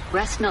protein, that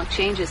breast milk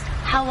changes.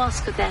 How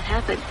else could that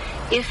happen?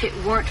 If it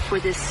weren't for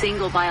this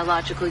single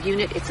biological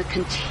unit, it's a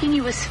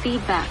continuous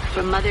feedback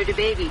from mother to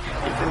baby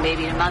and from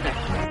baby to mother.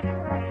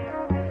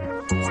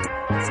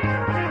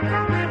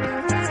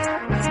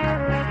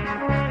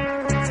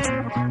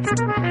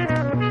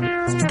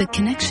 The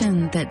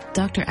connection that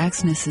Dr.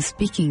 Axness is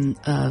speaking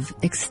of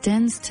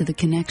extends to the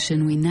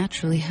connection we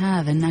naturally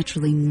have and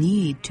naturally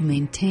need to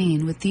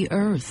maintain with the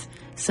Earth,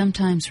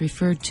 sometimes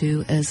referred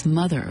to as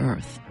Mother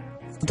Earth.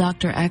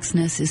 Dr.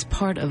 Axness is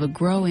part of a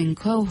growing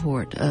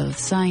cohort of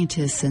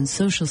scientists and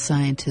social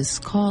scientists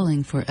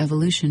calling for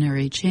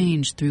evolutionary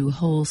change through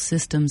whole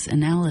systems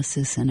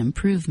analysis and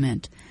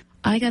improvement.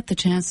 I got the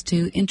chance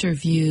to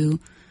interview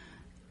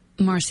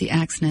Marcy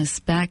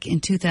Axness back in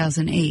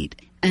 2008,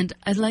 and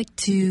I'd like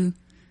to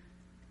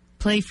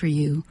play for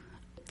you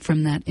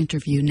from that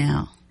interview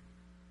now.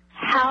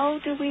 How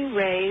do we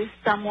raise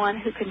someone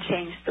who can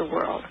change the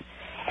world?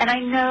 And I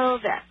know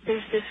that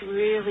there's this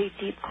really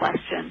deep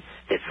question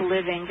that's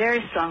living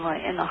very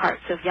strongly in the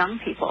hearts of young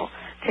people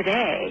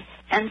today.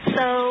 And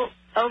so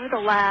over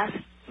the last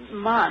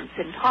months,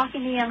 in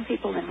talking to young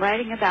people and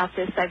writing about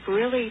this, I've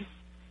really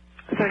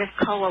sort of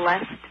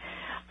coalesced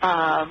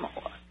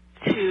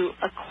to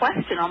a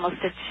question,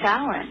 almost a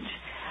challenge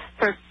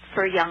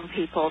for young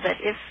people, that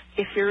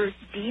if you're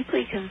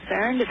deeply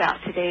concerned about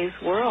today's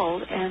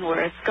world and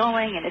where it's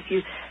going, and if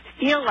you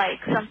feel like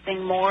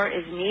something more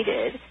is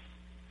needed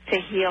to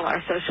heal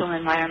our social and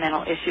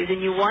environmental issues,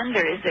 and you wonder,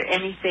 is there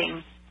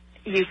anything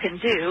you can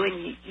do,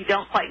 and you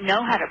don't quite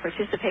know how to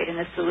participate in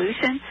the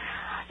solution,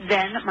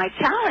 then my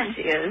challenge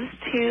is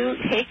to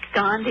take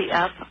Gandhi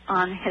up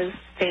on his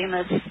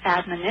famous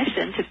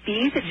admonition to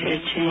be the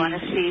change you want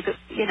to see,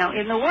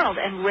 in the world,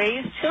 and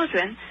raise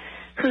children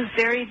whose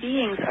very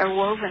beings are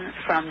woven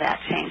from that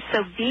change. So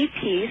be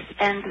peace,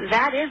 and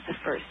that is the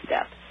first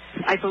step.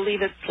 I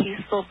believe a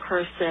peaceful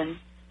person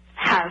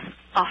has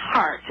a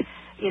heart,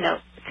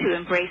 to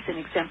embrace and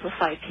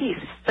exemplify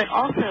peace. But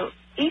also,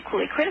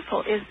 equally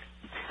critical is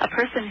a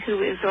person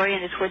who is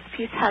oriented towards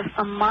peace has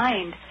a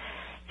mind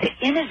to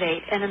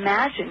innovate and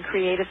imagine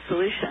creative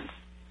solutions,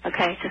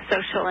 to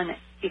social and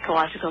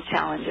ecological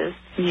challenges.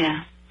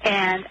 Yeah.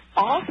 And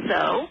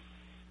also,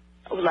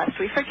 lest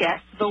we forget,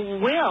 the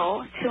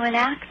will to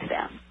enact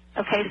them.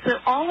 So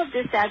all of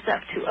this adds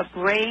up to a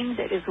brain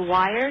that is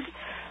wired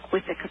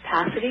with the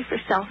capacity for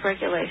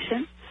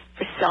self-regulation,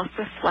 for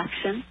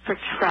self-reflection, for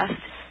trust,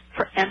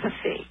 for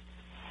empathy.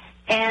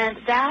 And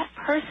that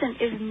person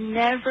is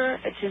never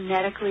a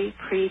genetically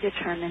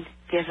predetermined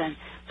given,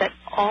 but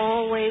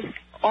always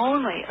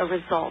only a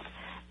result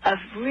of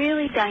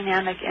really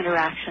dynamic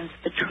interactions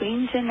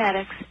between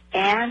genetics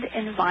and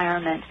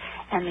environment,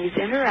 and these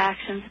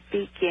interactions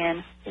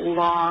begin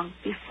long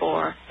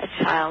before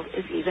a child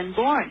is even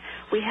born.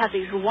 We have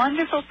these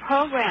wonderful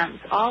programs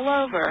all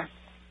over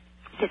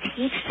to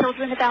teach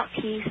children about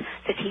peace,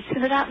 to teach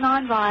them about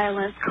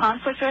nonviolence,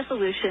 conflict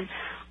resolution.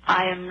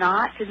 I am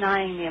not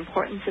denying the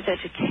importance of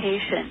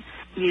education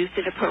used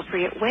in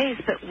appropriate ways,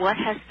 but what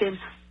has been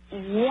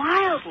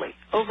wildly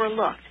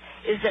overlooked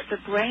is that the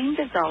brain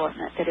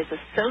development that is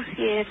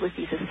associated with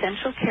these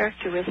essential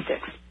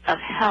characteristics of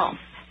health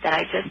that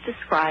I just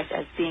described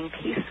as being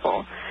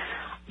peaceful,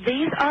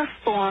 these are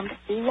formed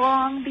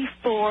long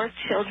before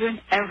children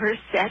ever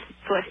set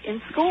foot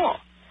in school.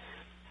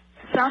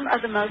 Some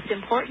of the most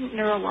important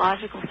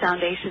neurological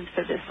foundations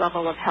for this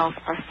level of health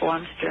are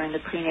formed during the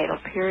prenatal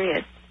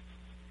period.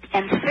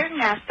 And certain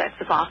aspects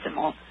of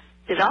optimal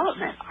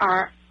development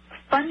are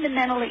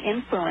fundamentally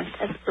influenced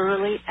as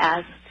early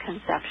as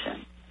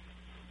conception,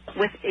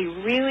 with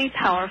a really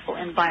powerful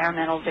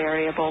environmental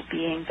variable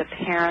being the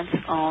parent's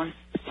own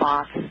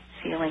thoughts,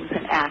 feelings,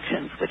 and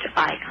actions, which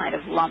I kind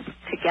of lump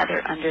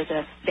together under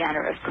the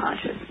banner of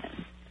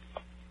consciousness.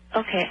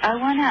 Okay, I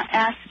want to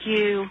ask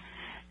you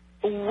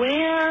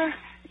where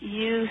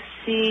you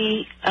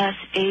see us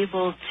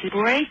able to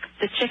break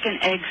the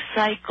chicken-egg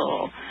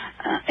cycle,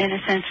 in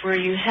a sense where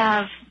you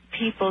have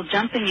people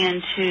jumping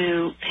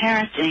into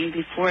parenting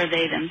before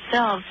they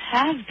themselves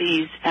have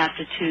these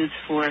aptitudes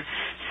for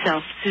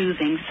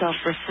self-soothing,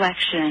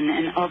 self-reflection,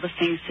 and all the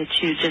things that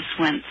you just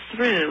went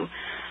through.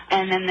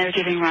 And then they're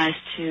giving rise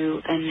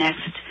to a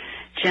next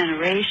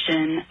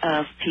generation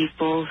of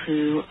people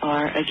who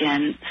are,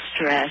 again,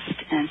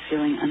 stressed and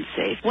feeling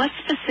unsafe. What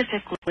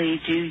specifically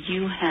do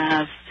you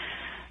have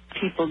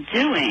people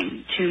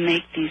doing to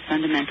make these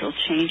fundamental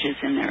changes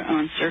in their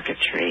own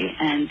circuitry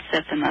and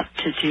set them up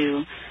to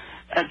do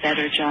a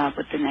better job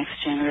with the next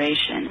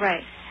generation?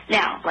 Right.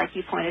 Now, like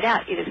you pointed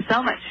out, it is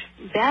so much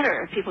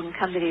better if people can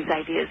come to these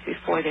ideas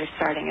before they're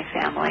starting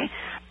a family.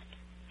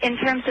 In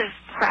terms of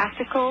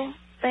practical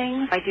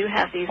things, I do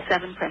have these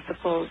 7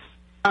 principles.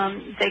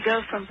 They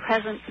go from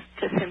presence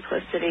to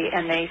simplicity,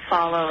 and they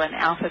follow an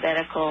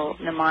alphabetical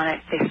mnemonic.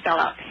 They spell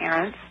out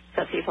parents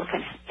so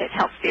it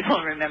helps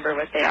people remember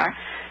what they are.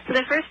 So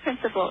the first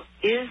principle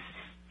is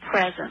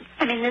presence.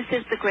 I mean, this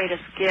is the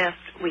greatest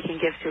gift we can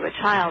give to a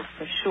child,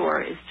 for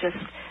sure, is just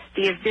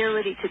the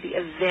ability to be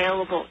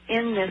available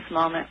in this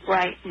moment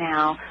right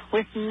now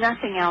with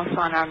nothing else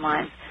on our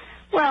minds.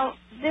 Well,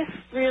 this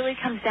really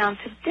comes down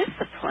to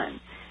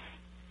discipline.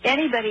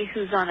 Anybody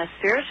who's on a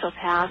spiritual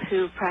path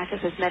who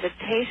practices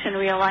meditation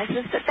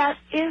realizes that that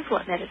is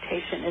what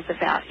meditation is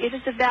about. It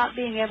is about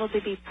being able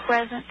to be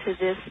present to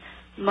this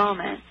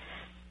moment.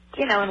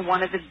 You know, and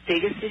one of the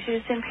biggest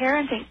issues in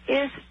parenting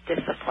is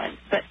discipline.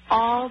 But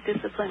all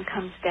discipline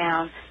comes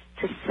down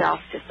to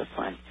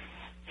self-discipline.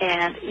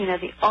 And, you know,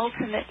 the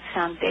ultimate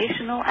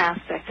foundational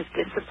aspect of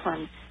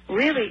discipline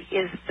really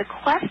is the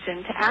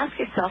question to ask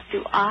yourself,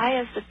 do I,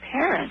 as the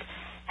parent,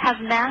 have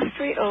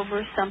mastery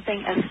over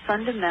something as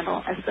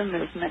fundamental as the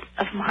movement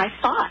of my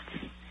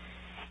thoughts?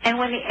 And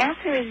when the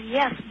answer is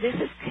yes, this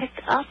is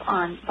picked up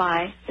on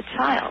by the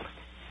child.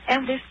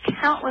 And there's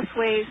countless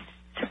ways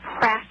to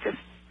practice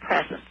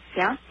presence,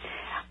 yeah?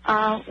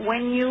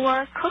 When you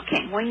are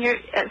cooking, when you're,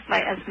 as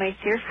my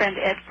dear friend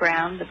Ed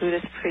Brown, the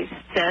Buddhist priest,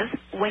 says,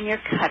 when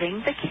you're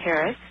cutting the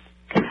carrots,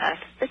 cut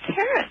the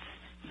carrots.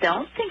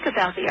 Don't think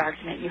about the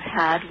argument you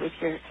had with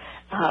your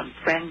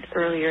friend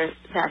earlier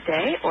that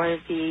day, or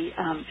the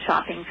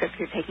shopping trip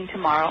you're taking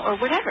tomorrow, or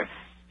whatever.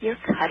 You're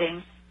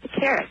cutting the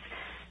carrots.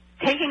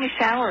 Taking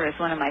a shower is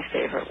one of my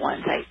favorite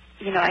ones.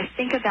 I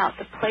think about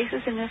the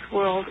places in this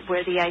world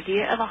where the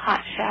idea of a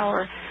hot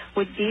shower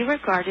would be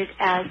regarded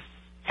as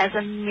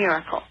a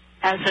miracle.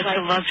 As such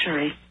a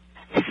luxury.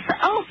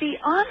 Oh,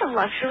 beyond a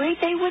luxury,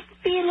 they would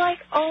be like,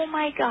 oh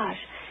my gosh.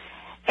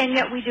 And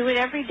yet we do it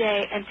every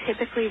day, and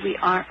typically we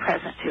aren't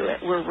present to it.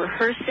 We're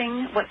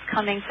rehearsing what's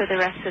coming for the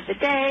rest of the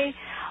day,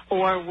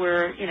 or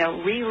we're,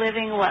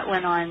 reliving what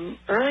went on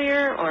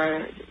earlier,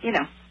 or,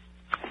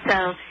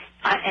 So,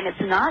 and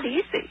it's not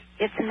easy.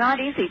 It's not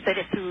easy, but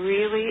it's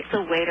really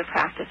the way to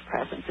practice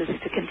presence, is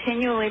to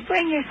continually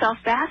bring yourself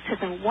back to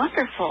the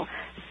wonderful,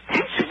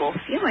 sensual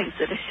feelings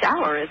that a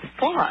shower is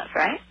full of,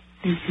 right?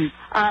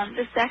 Mm-hmm.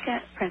 The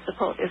second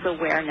principle is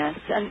awareness,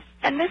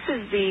 and this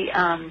is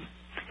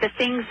the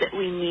things that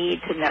we need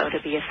to know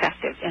to be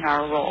effective in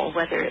our role,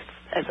 whether it's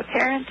as a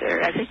parent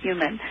or as a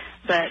human.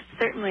 But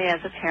certainly as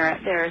a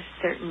parent, there are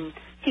certain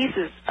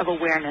pieces of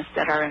awareness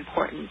that are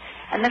important.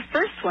 And the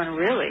first one,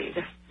 really,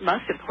 the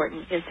most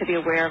important, is to be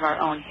aware of our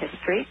own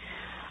history,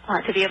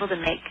 to be able to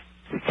make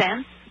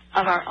sense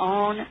of our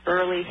own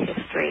early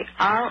history,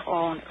 our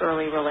own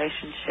early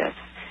relationships,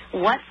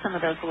 what some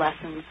of those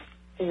lessons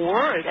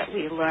were that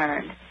we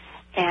learned,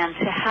 and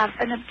to have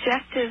an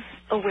objective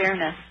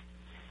awareness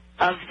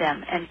of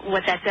them. And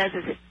what that does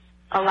is it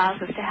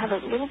allows us to have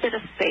a little bit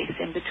of space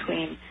in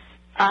between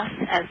us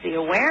as the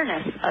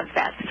awareness of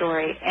that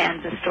story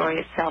and the story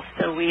itself,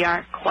 so we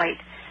aren't quite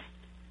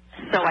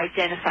so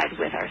identified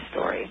with our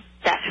story.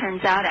 that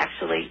turns out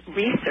actually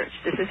research.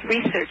 This is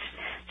research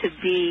to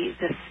be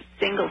the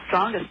single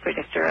strongest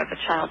predictor of a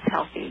child's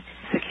healthy,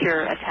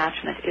 secure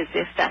attachment is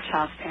if that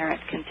child's parent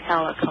can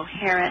tell a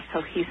coherent,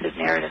 cohesive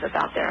narrative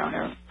about their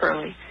own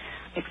early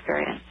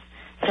experience.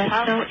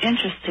 That's so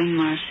interesting,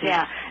 Marcy.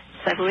 Yeah.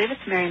 So I believe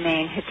it's Mary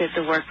Main who did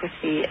the work with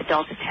the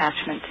adult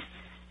attachment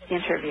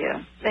interview.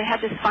 They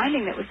had this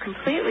finding that was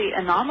completely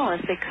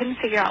anomalous. They couldn't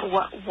figure out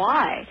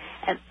why.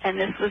 And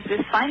this was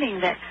this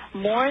finding that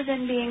more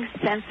than being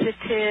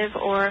sensitive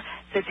or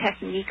the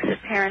techniques of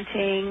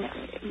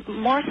parenting,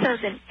 more so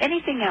than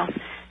anything else,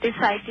 this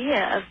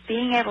idea of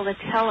being able to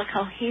tell a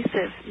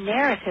cohesive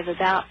narrative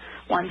about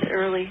one's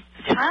early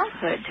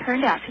childhood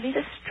turned out to be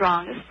the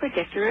strongest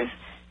predictor of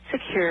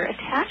secure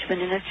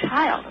attachment in a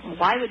child.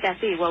 Why would that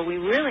be? Well, we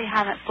really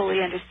haven't fully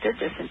understood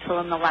this until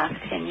in the last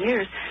 10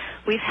 years.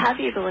 We've had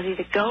the ability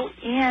to go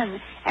in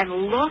and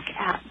look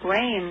at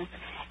brains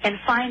and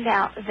find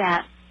out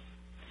that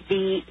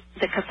the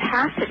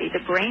capacity,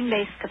 the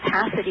brain-based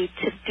capacity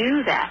to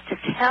do that, to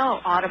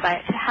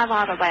have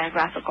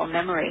autobiographical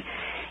memory,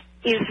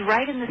 is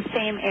right in the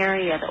same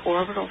area, the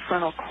orbital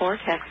frontal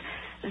cortex,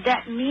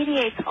 that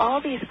mediates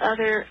all these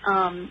other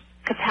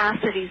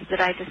capacities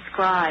that I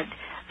described: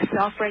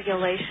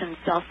 self-regulation,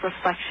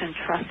 self-reflection,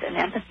 trust, and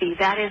empathy.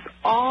 That is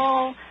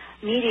all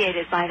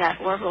mediated by that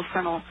orbital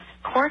frontal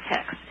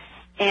cortex.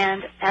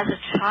 And as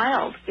a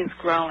child is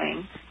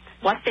growing,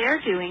 what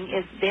they're doing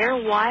is they're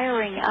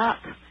wiring up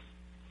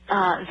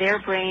their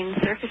brain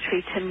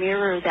circuitry to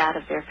mirror that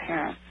of their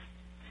parents.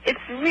 It's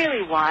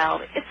really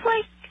wild. It's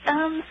like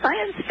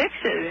science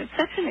fiction. It's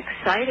such an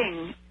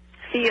exciting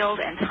field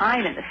and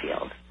time in the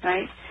field,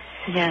 right?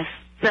 Yes.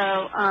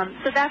 So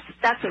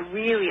that's a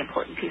really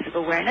important piece of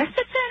awareness.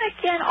 But then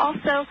again,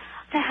 also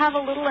to have a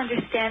little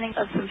understanding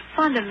of some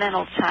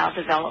fundamental child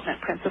development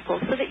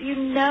principles, so that you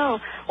know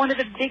one of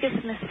the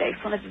biggest mistakes,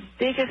 one of the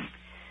biggest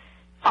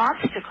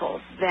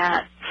obstacles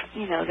that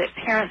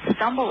parents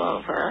stumble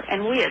over,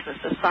 and we as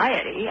a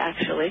society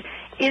actually,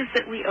 is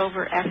that we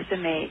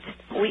overestimate.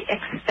 We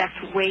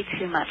expect way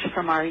too much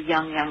from our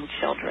young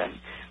children.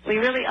 We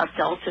really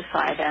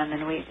adultify them,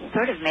 and we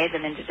sort of made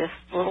them into just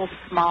little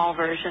small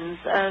versions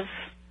of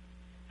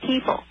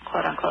people,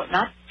 quote unquote,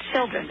 not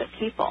children, but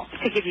people.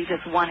 To give you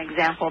just one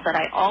example that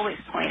I always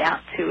point out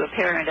to a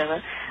parent of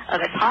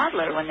a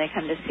toddler when they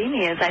come to see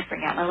me is I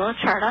bring out my little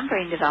chart on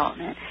brain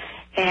development,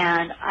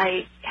 and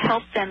I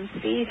help them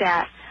see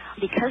that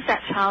because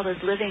that child is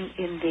living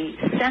in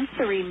the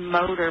sensory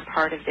motor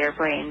part of their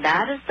brain,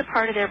 that is the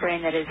part of their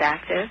brain that is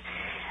active,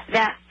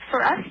 that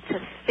for us to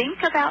think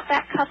about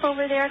that cup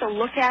over there, to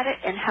look at it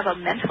and have a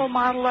mental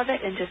model of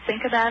it and to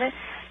think about it,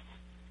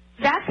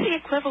 that's the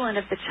equivalent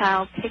of the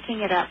child picking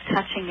it up,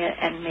 touching it,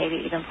 and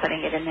maybe even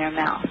putting it in their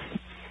mouth.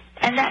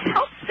 And that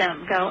helps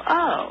them go,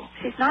 oh,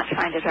 she's not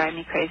trying to drive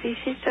me crazy.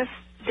 She's just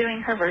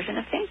doing her version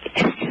of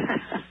thinking.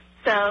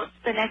 So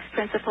the next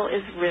principle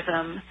is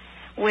rhythm,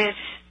 which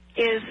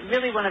is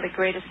really one of the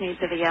greatest needs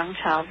of a young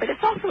child. But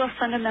it's also a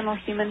fundamental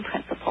human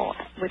principle,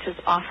 which is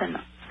often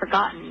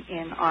forgotten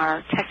in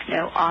our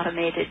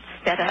techno-automated,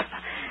 sped-up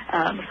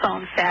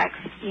phone, fax,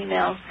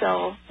 email,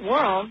 cell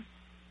world.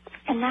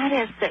 And that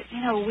is that,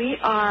 we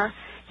are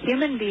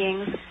human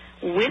beings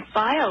with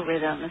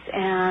biorhythms,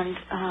 and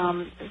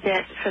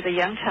that for the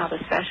young child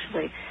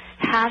especially,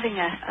 having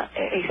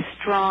a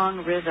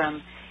strong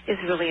rhythm is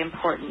really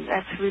important.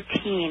 That's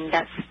routine.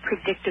 That's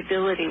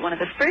predictability. One of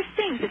the first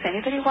things, if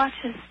anybody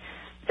watches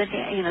the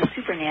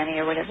Super Nanny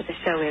or whatever the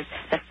show is,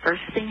 the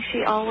first thing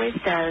she always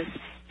does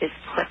is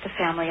put the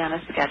family on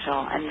a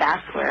schedule, and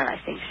that's where I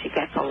think she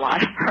gets a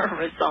lot of her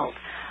results.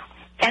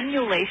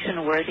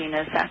 Emulation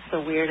worthiness, that's the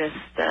weirdest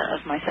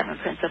of my 7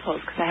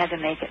 principles because I had to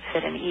make it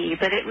fit an E,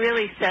 but it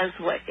really says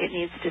what it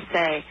needs to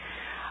say.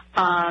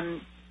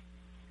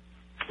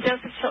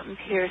 Joseph Chilton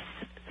Pierce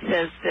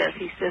says this.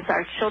 He says,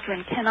 our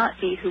children cannot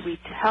be who we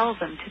tell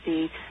them to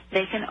be.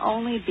 They can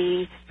only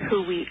be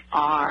who we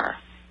are.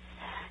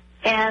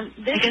 And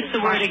this I guess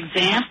the word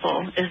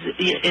example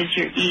is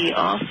your E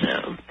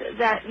also.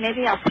 That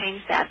maybe I'll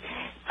change that.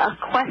 A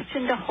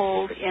question to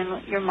hold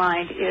in your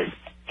mind is,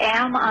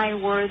 am I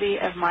worthy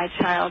of my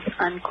child's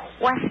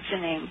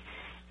unquestioning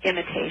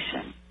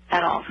imitation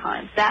at all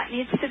times? That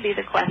needs to be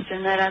the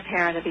question that a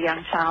parent of a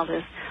young child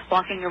is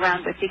walking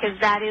around with, because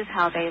that is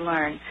how they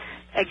learn.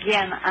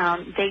 Again,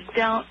 they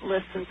don't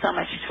listen so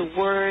much to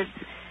words.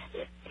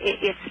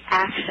 It's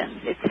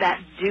actions. It's that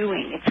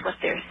doing. It's what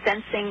they're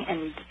sensing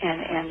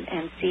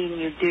and seeing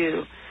you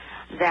do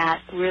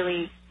that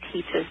really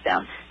teaches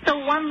them. So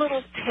one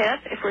little tip,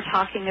 if we're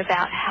talking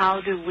about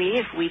how do we,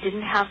 if we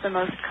didn't have the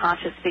most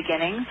conscious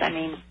beginnings, I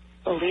mean,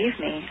 believe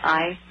me,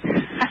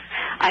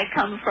 I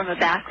come from a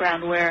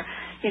background where,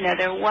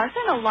 there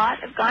wasn't a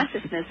lot of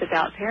consciousness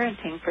about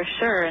parenting for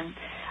sure. And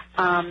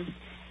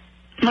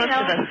most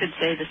of us could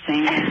say the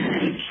same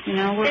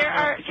thing. We're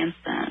up against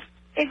that.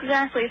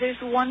 Exactly.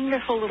 There's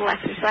wonderful little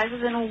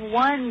exercises, and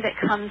one that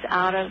comes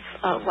out of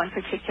one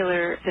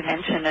particular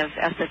dimension of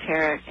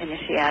esoteric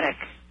initiatic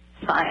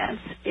science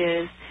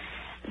is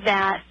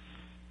that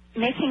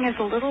making as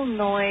little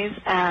noise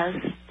as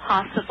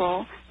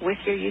possible with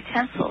your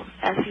utensils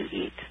as you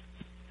eat.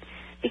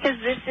 Because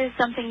this is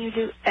something you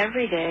do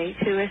every day,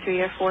 2 or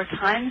 3 or 4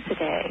 times a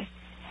day.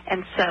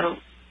 And so,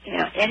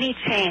 any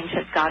change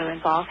has got to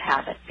involve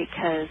habit,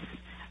 because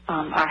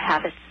our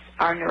habits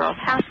are neural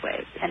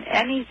pathways. And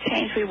any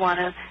change we want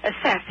to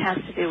affect has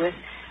to do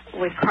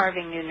with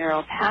carving new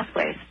neural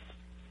pathways.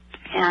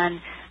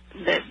 And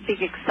the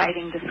big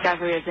exciting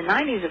discovery of the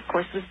 90s, of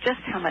course, was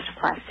just how much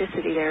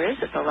plasticity there is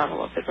at the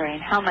level of the brain,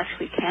 how much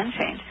we can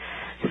change.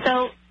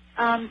 So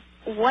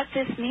what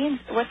this means,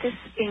 what this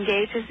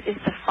engages, is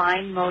the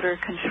fine motor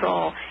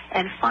control.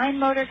 And fine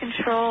motor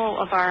control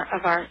of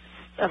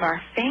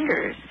our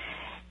fingers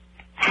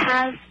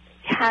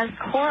has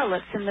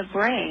correlates in the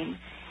brain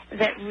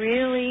that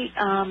really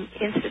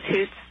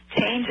institutes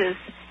changes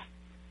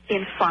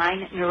in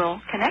fine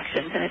neural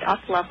connections, and it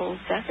up-levels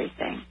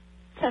everything.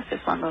 That's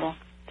just one little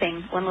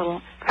thing, one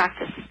little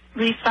practice.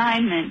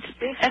 Refinement.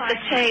 At the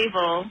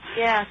table.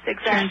 Yes,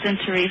 exactly. Turns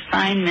into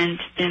refinement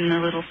in the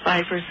little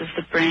fibers of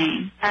the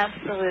brain.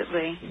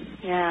 Absolutely,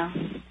 yeah.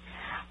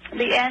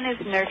 The N is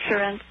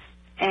nurturance,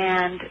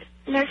 and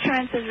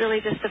nurturance is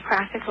really just a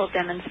practical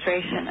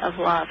demonstration of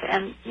love.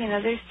 And,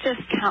 there's just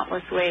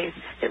countless ways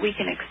that we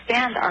can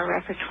expand our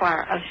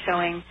repertoire of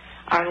showing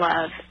our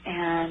love.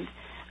 And,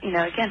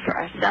 again, for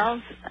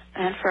ourselves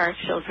and for our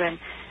children,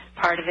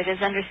 part of it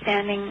is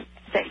understanding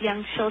that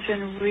young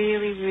children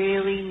really,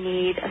 really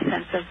need a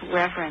sense of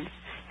reverence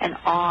and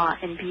awe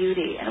and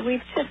beauty. And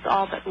we've just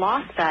all but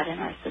lost that in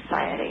our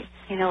society.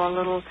 A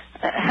little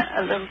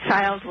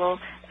child will,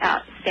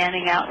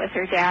 standing out with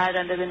her dad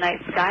under the night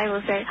sky,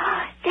 will say,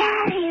 "Oh,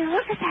 Daddy,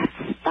 look at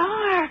that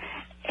star."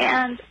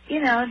 And,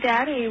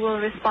 Daddy will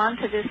respond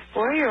to this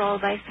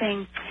 4-year-old by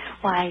saying,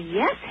 "Why,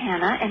 yes,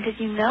 Hannah, and did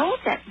you know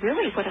that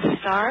really what a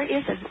star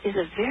is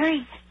a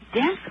very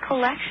dense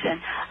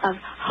collection of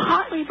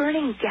hotly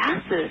burning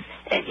gases?"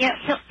 And,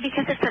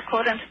 because it's a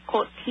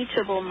quote-unquote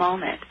teachable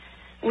moment.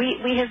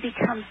 We have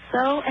become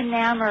so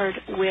enamored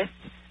with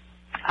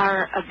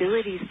our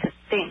abilities to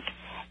think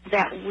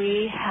that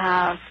we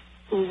have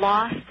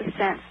lost the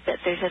sense that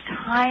there's a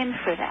time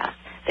for that.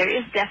 There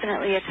is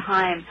definitely a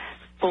time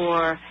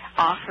for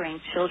offering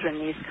children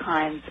these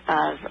kinds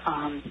of,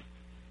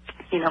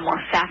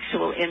 more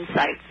factual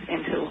insights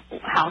into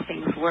how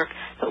things work.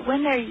 But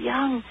when they're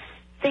young,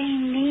 they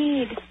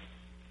need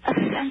a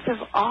sense of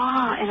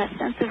awe and a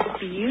sense of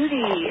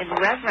beauty and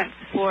reverence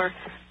for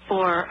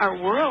our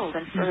world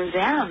and for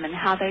them and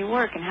how they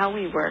work and how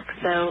we work.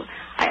 So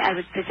I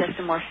would suggest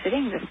a more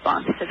fitting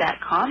response to that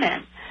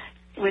comment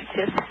would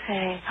just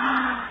say,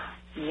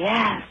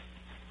 yes.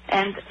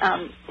 And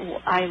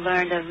I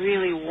learned a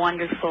really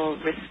wonderful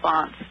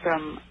response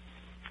from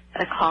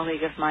a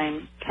colleague of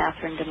mine,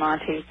 Catherine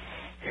DeMonte,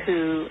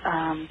 who,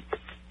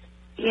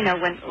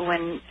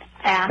 when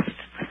asked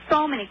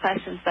so many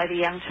questions by the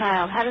young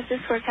child, how does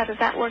this work, how does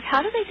that work,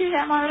 how do they do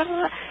that, blah, blah,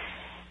 blah.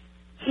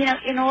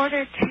 In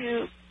order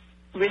to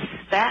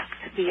respect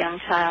the young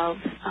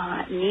child's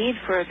need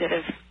for a bit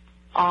of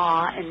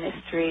awe and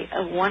mystery,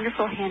 a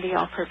wonderful, handy,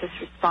 all-purpose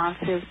response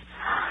is,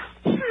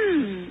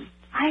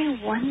 I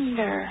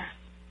wonder.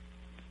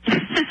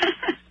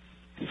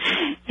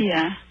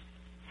 Yeah.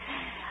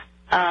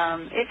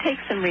 It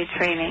takes some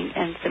retraining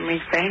and some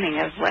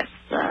reframing of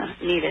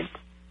what's needed.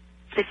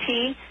 The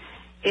T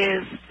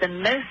is the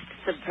most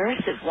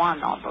subversive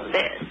one on the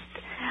list.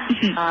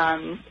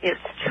 It's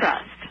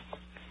trust.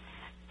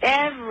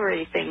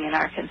 Everything in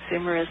our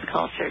consumerist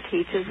culture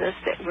teaches us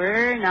that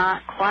we're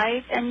not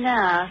quite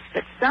enough,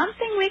 but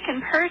something we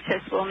can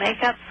purchase will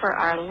make up for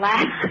our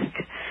lack.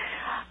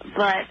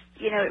 But,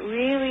 it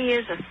really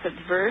is a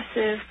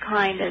subversive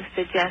kind of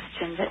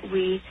suggestion that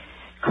we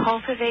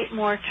cultivate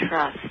more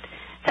trust.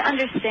 To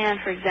understand,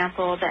 for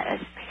example, that as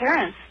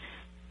parents,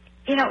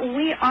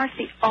 we aren't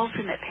the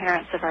ultimate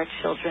parents of our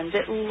children,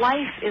 that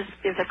life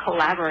is a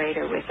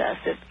collaborator with us.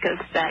 It goes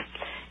back,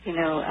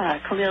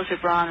 Khalil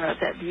Gibran wrote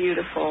that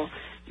beautiful,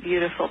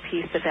 beautiful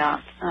piece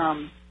about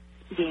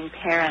being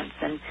parents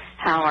and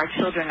how our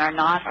children are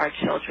not our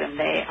children.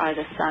 They are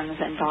the sons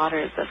and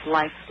daughters of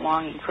life's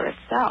longing for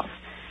itself.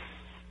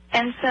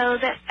 And so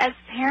that as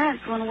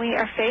parents, when we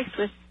are faced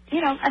with,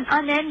 an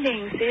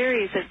unending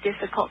series of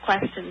difficult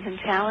questions and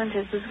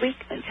challenges, we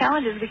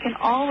can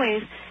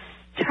always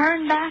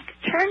turn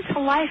to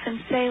life and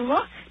say,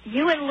 look,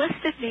 you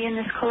enlisted me in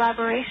this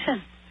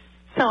collaboration.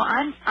 So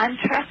I'm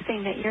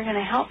trusting that you're going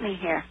to help me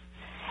here.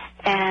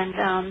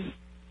 And,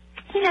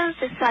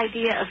 this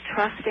idea of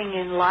trusting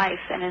in life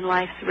and in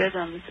life's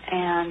rhythms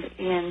and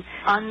in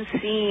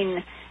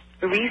unseen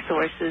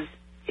resources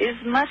is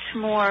much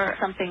more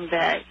something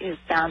that is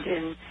found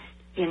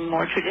in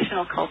more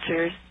traditional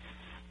cultures.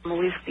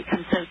 We've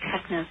become so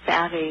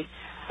techno-savvy.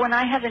 When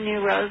I have a new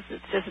rose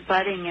that's just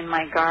budding in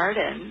my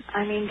garden,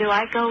 do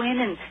I go in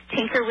and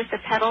tinker with the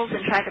petals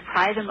and try to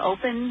pry them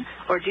open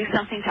or do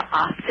something to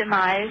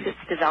optimize its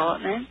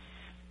development?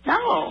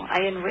 No,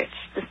 I enrich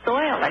the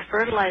soil, I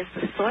fertilize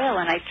the soil,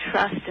 and I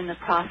trust in the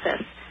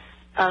process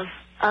of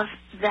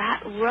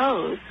that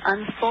rose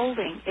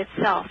unfolding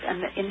itself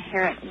and the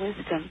inherent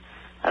wisdom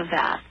of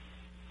that.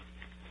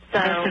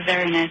 That's a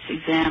very nice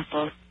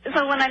example.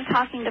 So when I'm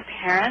talking to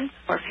parents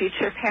or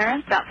future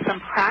parents about some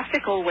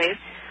practical ways,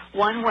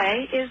 one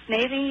way is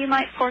maybe you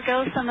might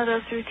forego some of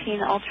those routine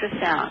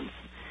ultrasounds.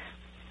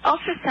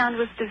 Ultrasound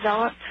was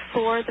developed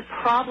for the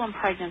problem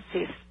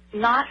pregnancies,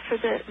 not for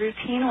the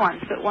routine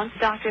ones, but once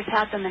doctors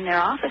had them in their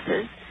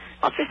offices,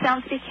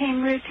 ultrasounds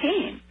became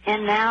routine.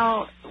 And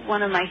now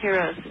one of my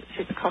heroes,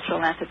 she's a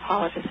cultural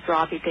anthropologist,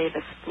 Robbie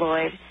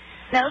Davis-Floyd,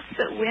 notes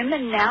that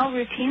women now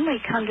routinely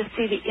come to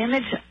see the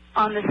image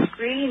on the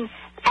screen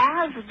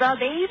as the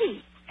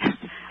baby.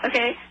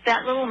 Okay,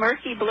 that little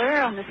murky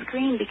blur on the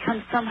screen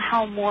becomes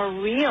somehow more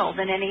real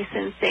than any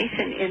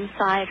sensation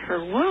inside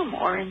her womb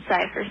or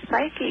inside her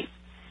psyche.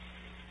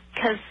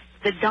 Because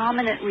the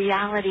dominant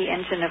reality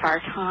engine of our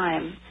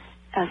time,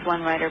 as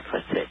one writer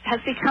puts it, has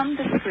become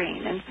the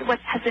screen. And what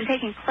has been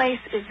taking place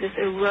is this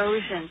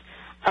erosion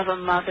of a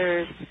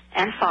mother's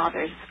and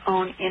father's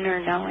own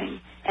inner knowing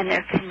and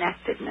their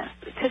connectedness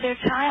to their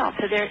child,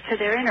 to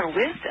their inner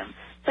wisdom,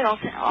 but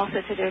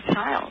also to their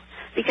child.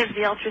 Because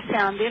the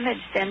ultrasound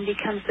image then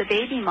becomes the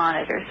baby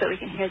monitor, so we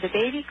can hear the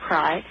baby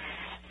cry.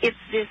 It's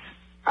this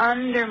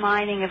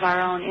undermining of our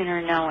own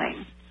inner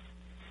knowing.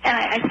 And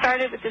I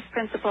started with this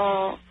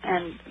principle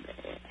and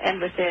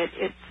with it,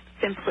 it's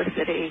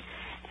simplicity.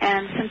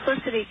 And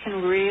simplicity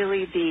can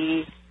really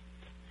be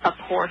a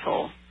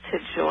portal to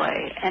joy.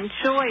 And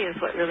joy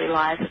is what really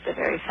lies at the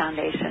very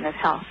foundation of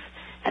health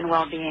and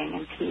well-being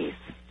and peace.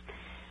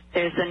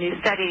 There's a new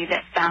study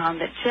that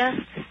found that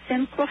just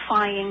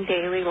simplifying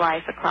daily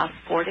life across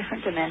 4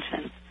 different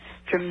dimensions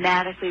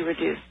dramatically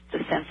reduced the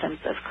symptoms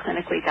of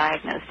clinically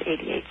diagnosed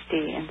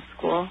ADHD in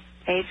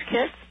school-age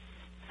kids.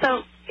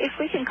 So if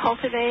we can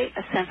cultivate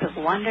a sense of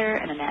wonder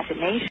and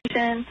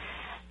imagination,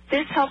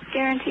 this helps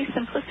guarantee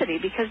simplicity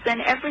because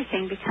then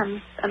everything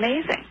becomes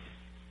amazing.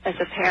 As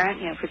a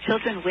parent, for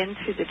children, wind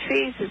through the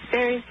trees is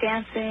fairies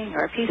dancing,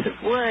 or a piece of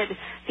wood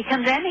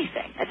becomes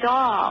anything. A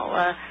doll,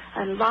 a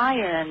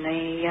lion,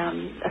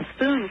 a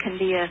spoon can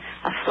be a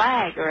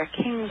flag or a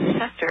king's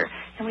scepter,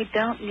 and we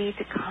don't need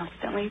to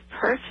constantly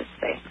purchase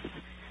things.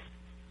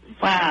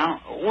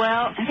 Wow.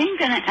 Well, I think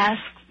I'm going to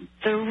ask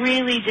the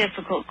really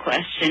difficult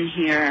question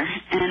here,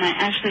 and I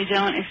actually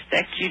don't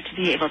expect you to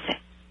be able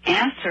to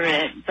answer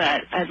it,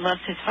 but I'd love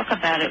to talk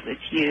about it with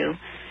you.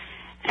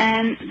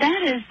 And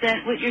that is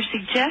that what you're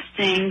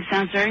suggesting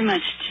sounds very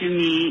much to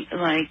me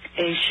like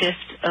a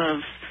shift of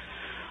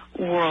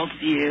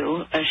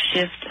worldview, a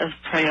shift of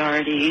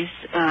priorities,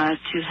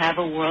 to have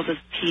a world of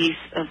peace.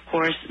 Of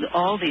course,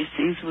 all these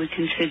things would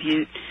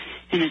contribute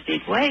in a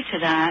big way to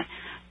that.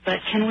 But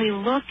can we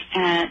look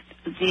at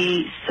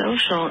the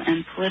social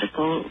and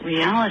political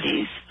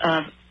realities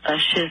of a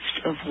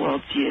shift of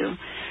worldview?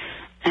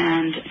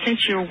 And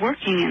since you're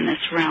working in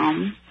this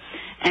realm,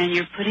 and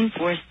you're putting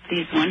forth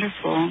these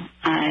wonderful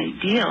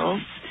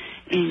ideals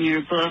in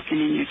your book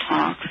and in your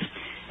talks,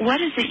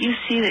 what is it you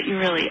see that you're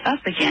really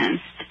up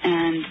against,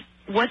 and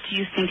what do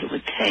you think it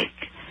would take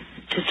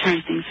to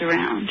turn things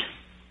around?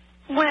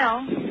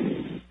 Well,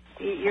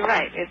 you're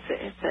right.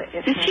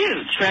 It's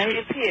huge, right?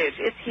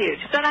 It's huge.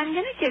 But I'm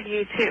going to give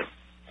you 2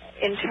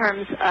 in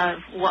terms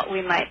of what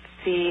we might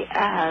see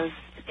as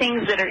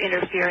things that are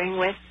interfering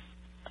with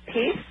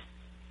peace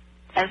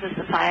as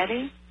a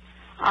society.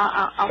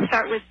 I'll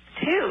start with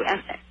 2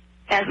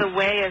 as a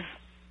way of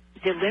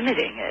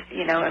delimiting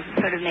it, of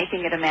sort of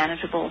making it a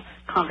manageable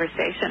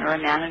conversation or a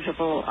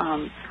manageable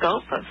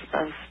scope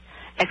of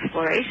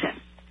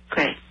exploration.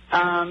 Great.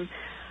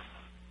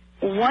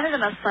 One of the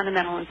most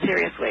fundamental and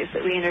serious ways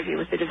that we interview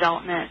with the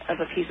development of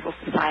a peaceful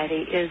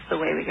society is the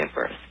way we give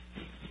birth.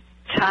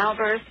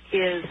 Childbirth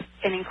is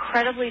an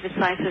incredibly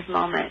decisive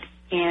moment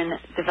in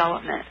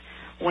development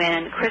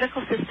when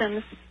critical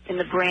systems in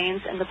the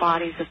brains and the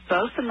bodies of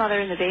both the mother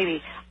and the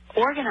baby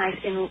organize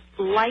in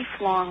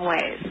lifelong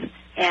ways.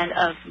 And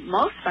of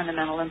most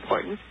fundamental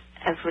importance,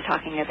 as we're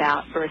talking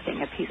about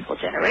birthing a peaceful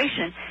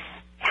generation,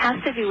 has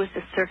to do with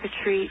the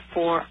circuitry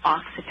for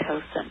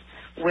oxytocin,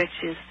 which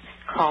is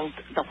called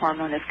the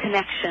hormone of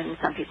connection.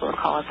 Some people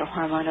call it the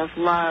hormone of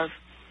love.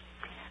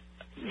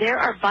 There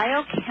are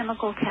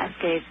biochemical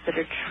cascades that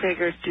are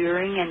triggered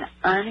during an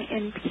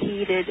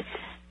unimpeded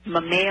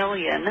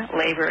mammalian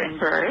labor and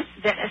birth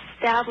that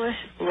establish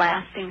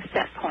lasting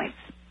set points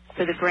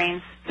for the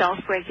brain's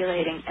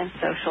self-regulating and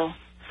social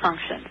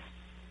functions.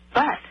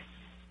 But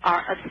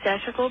our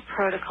obstetrical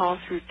protocols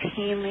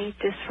routinely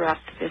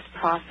disrupt this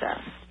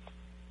process.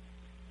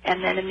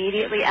 And then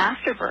immediately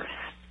after birth,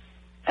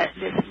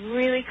 this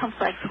really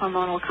complex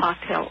hormonal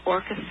cocktail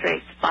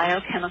orchestrates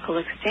biochemical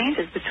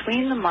exchanges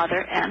between the mother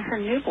and her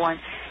newborn,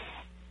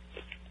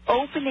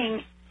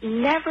 opening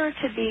never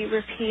to be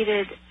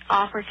repeated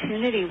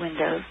opportunity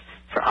windows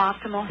for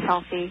optimal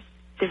healthy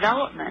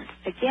development,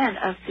 again,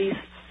 of these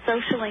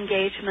social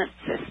engagement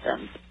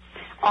systems,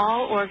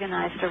 all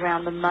organized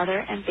around the mother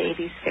and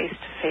baby's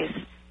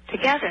face-to-face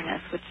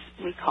togetherness, which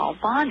we call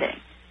bonding.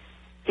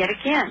 Yet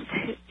again,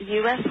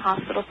 U.S.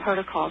 hospital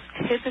protocols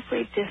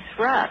typically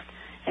disrupt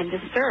and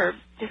disturb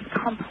this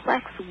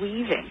complex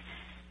weaving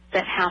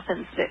that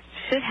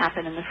should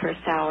happen in the first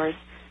hours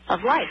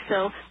of life.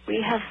 So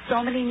we have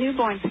so many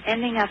newborns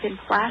ending up in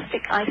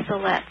plastic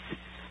isolates,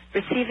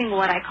 receiving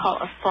what I call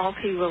a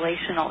faulty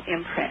relational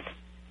imprint,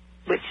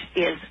 which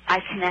is I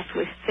connect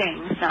with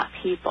things, not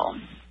people,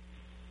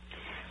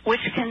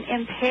 which can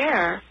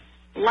impair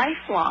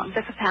lifelong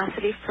the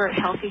capacity for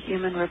healthy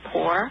human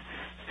rapport,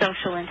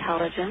 social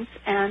intelligence,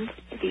 and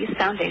these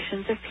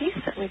foundations of peace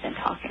that we've been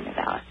talking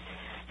about.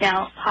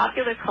 Now,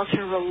 popular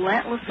culture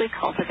relentlessly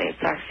cultivates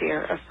our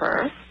fear of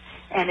birth,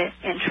 and it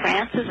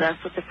entrances us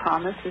with the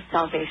promise of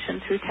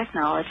salvation through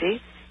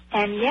technology,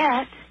 and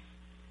yet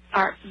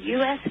our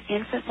U.S.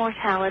 infant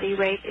mortality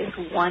rate is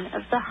one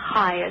of the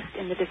highest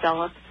in the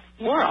developed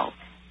world,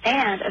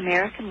 and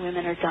American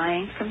women are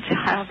dying from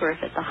childbirth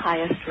at the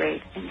highest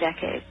rate in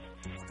decades.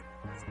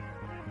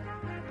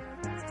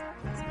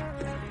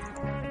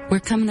 We're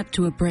coming up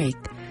to a break.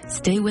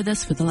 Stay with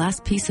us for the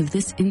last piece of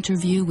this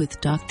interview with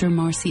Dr.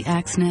 Marcy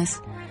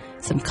Axness,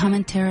 some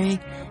commentary,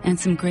 and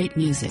some great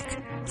music.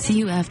 See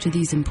you after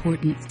these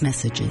important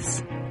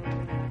messages.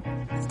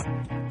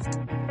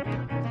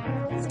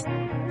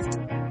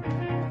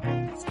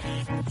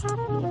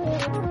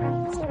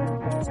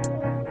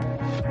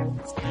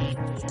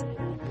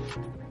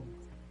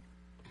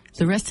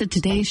 The rest of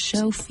today's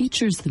show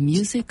features the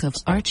music of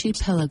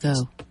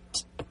Archipelago.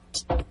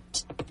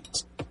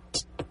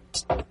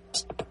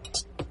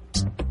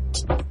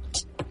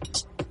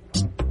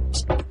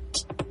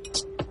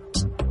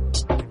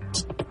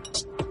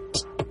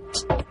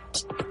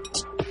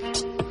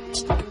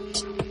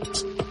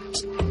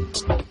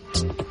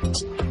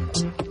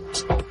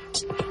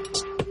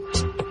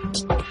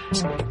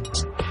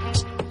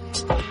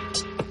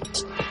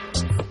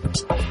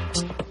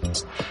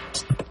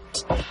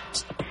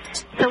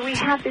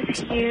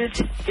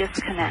 Huge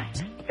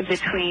disconnect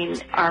between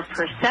our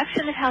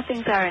perception of how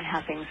things are and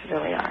how things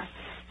really are.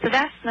 So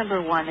that's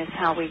number one, is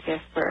how we give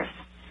birth.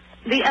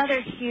 The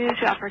other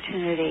huge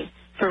opportunity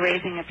for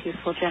raising a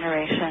peaceful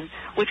generation,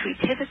 which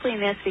we typically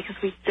miss because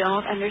we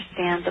don't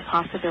understand the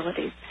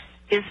possibilities,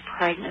 is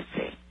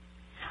pregnancy.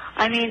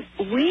 I mean,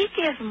 we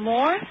give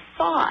more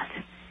thought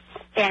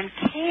and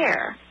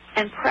care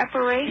and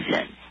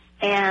preparation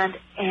and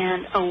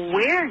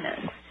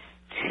awareness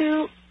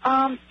to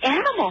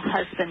animal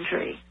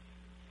husbandry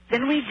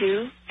than we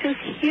do to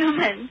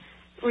human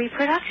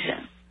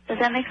reproduction. Does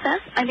that make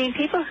sense? I mean,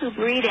 people who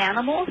breed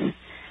animals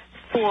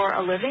for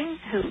a living,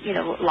 who,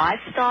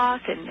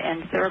 livestock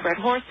and thoroughbred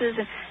horses,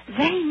 and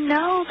they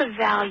know the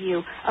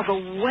value of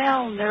a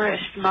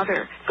well-nourished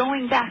mother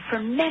going back for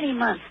many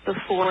months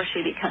before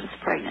she becomes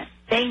pregnant.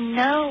 They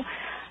know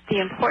the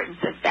importance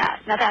of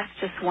that. Now, that's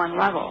just one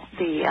level,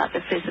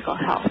 the physical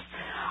health.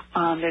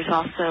 There's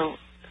also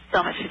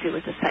so much to do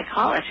with the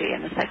psychology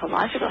and the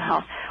psychological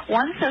health.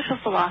 One social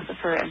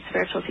philosopher and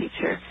spiritual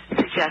teacher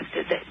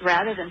suggested that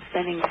rather than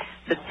spending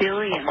the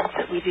billions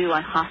that we do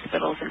on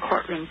hospitals and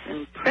courtrooms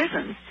and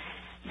prisons,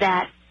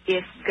 that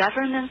if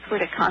governments were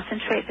to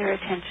concentrate their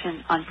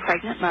attention on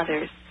pregnant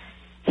mothers,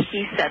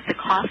 he said the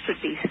cost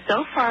would be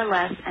so far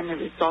less and the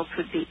results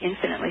would be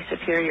infinitely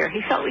superior.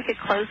 He felt we could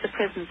close the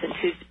prisons in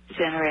 2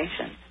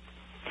 generations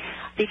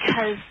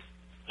because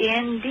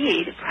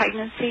indeed,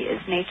 pregnancy is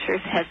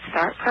nature's Head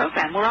Start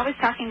program. We're always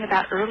talking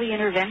about early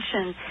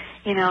intervention,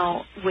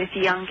 with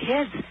young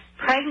kids.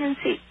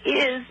 Pregnancy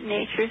is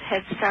nature's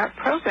Head Start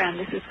program.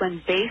 This is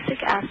when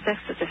basic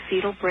aspects of the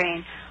fetal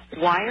brain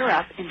wire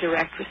up in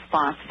direct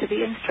response to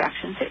the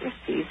instructions it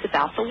receives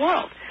about the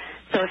world.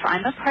 So if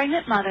I'm a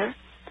pregnant mother,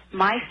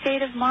 my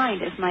state of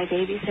mind is my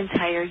baby's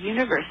entire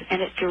universe,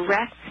 and it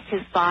directs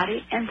his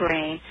body and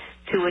brain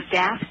to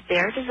adapt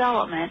their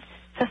development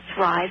to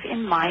thrive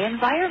in my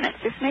environment.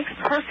 This makes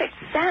perfect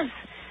sense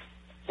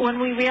when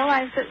we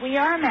realize that we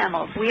are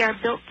mammals. We are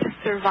built to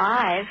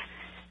survive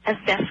as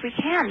best we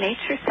can.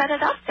 Nature set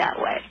it up that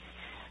way.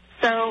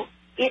 So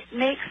it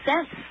makes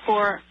sense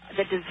for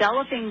the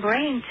developing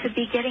brain to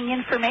be getting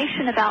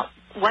information about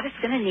what it's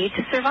going to need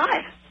to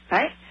survive,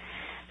 right?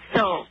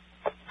 So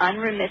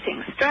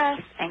unremitting stress,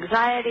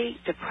 anxiety,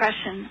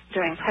 depression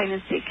during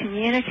pregnancy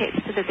communicates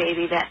to the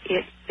baby that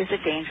it is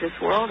a dangerous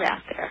world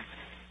out there.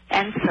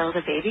 And so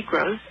the baby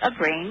grows a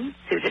brain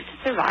suited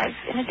to survive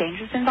in a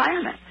dangerous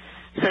environment.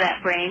 So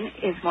that brain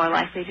is more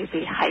likely to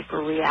be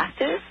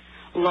hyperreactive,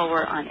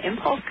 lower on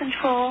impulse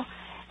control,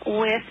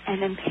 with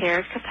an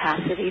impaired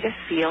capacity to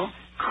feel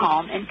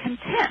calm and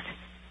content.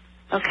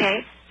 Okay?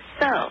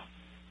 So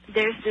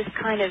there's this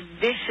kind of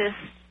vicious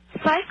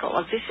cycle,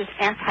 a vicious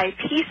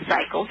anti-peace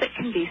cycle that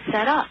can be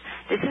set up.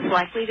 This is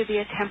likely to be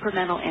a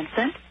temperamental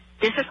infant,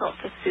 difficult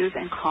to soothe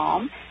and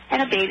calm,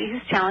 and a baby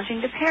who's challenging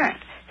to parent.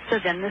 So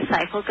then the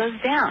cycle goes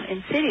down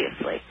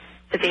insidiously.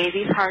 The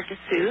baby's hard to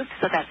soothe,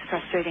 so that's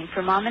frustrating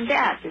for mom and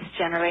dad. This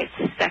generates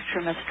a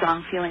spectrum of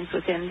strong feelings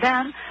within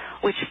them,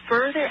 which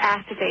further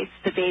activates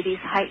the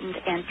baby's heightened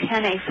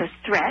antennae for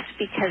threat,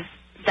 because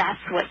that's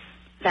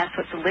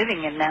what's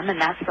living in them, and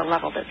that's the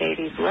level that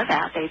babies live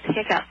at. They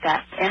pick up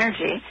that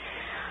energy.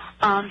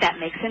 That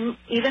makes them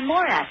even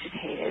more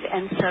agitated,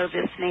 and so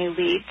this may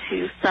lead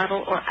to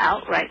subtle or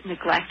outright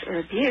neglect or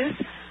abuse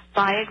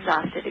by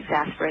exhausted,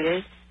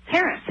 exasperated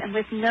parents. And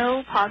with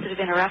no positive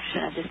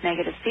interruption of this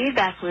negative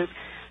feedback loop,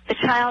 the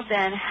child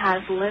then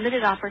has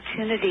limited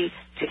opportunity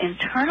to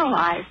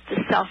internalize the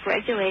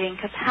self-regulating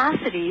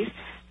capacities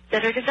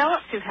that are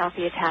developed through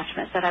healthy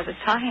attachment that I was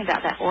talking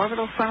about, that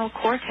orbital frontal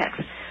cortex,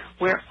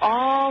 where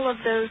all of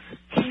those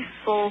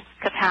peaceful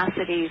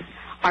capacities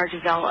are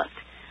developed.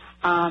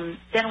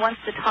 Then once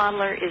the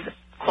toddler is,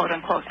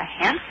 quote-unquote,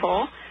 a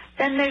handful,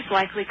 then there's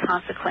likely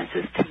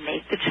consequences to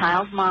make the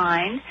child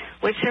mind,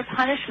 which are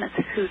punishments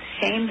whose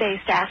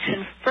shame-based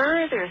action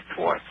further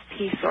thwarts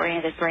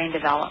peace-oriented brain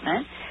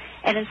development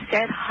and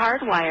instead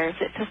hardwires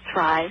it to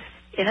thrive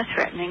in a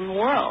threatening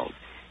world.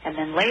 And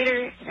then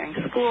later, during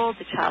school,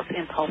 the child's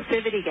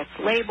impulsivity gets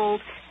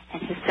labeled,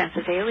 and his sense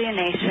of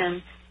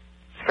alienation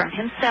from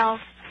himself,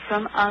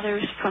 from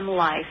others, from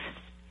life,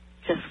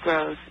 just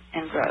grows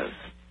and grows.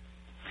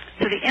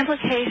 So the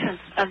implications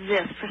of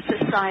this for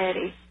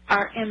society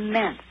are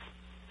immense,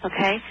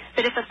 okay?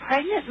 But if a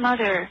pregnant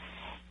mother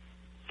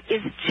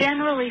is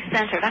generally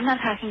centered, I'm not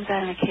talking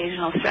about an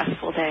occasional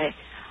stressful day.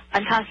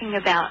 I'm talking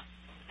about,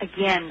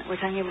 again, we're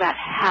talking about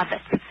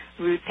habits,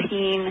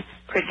 routine,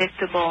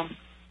 predictable,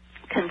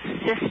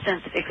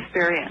 consistent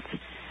experience.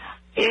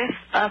 If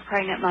a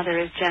pregnant mother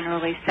is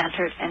generally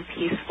centered and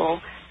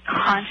peaceful,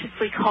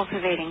 consciously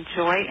cultivating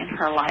joy in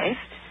her life,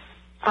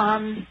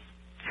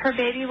 her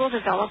baby will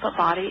develop a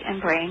body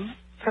and brain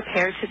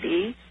prepared to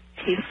be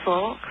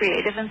peaceful,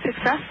 creative, and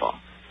successful.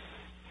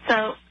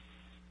 So,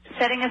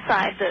 setting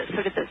aside the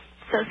sort of the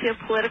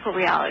socio-political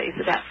realities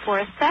of that for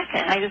a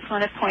second, I just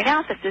want to point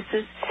out that this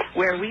is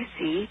where we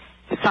see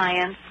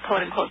science,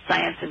 quote-unquote,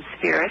 science and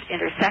spirit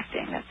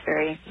intersecting. That's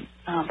very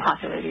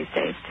popular these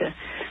days to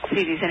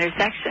see these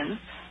intersections.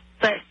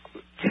 But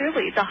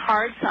truly, the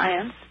hard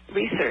science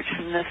research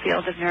from the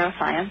field of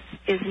neuroscience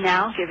is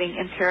now giving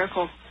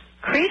empirical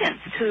credence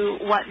to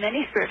what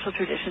many spiritual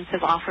traditions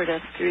have offered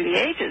us through the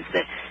ages,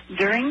 that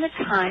during the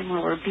time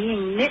when we're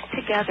being knit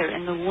together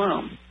in the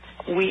womb,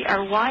 we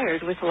are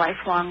wired with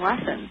lifelong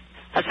lessons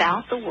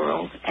about the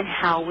world and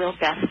how we'll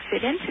best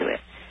fit into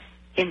it,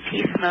 in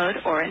peace mode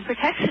or in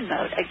protection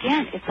mode.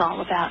 Again, it's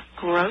all about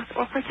growth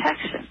or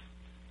protection.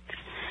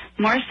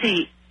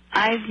 Marcy,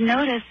 I've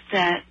noticed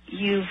that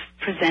you've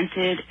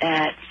presented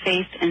at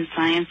Faith and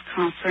Science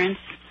Conference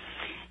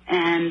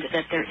and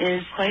that there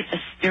is quite a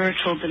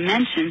spiritual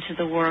dimension to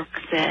the work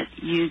that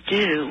you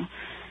do.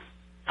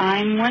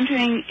 I'm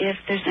wondering if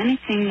there's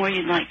anything more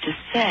you'd like to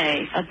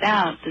say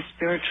about the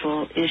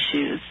spiritual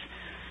issues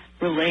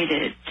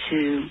related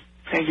to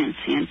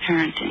pregnancy and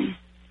parenting.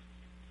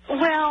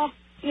 Well,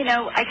 you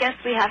know, I guess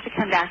we have to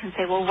come back and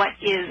say, well, what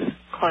is,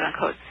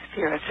 quote-unquote,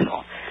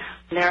 spiritual?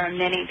 There are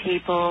many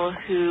people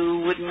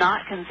who would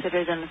not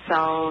consider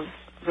themselves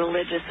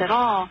religious at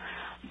all,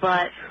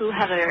 but who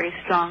have a very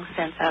strong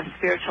sense of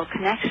spiritual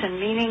connection,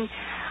 meaning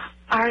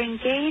our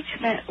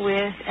engagement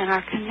with and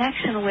our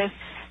connection with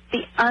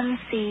the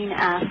unseen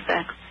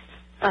aspects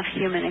of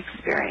human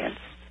experience.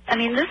 I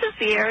mean, this is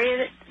the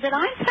area that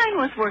Einstein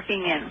was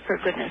working in, for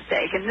goodness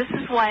sake, and this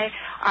is why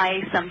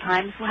I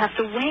sometimes will have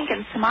to wink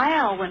and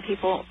smile when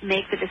people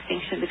make the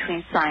distinction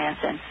between science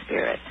and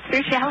spirit.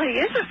 Spirituality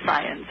is a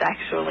science,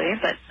 actually,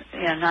 but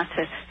you know, not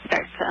to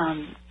start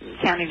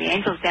counting the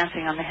angels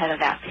dancing on the head of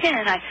that pin.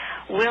 I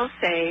will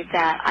say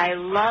that I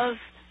love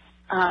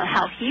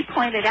how he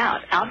pointed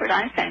out, Albert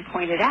Einstein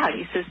pointed out,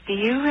 he says, do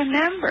you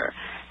remember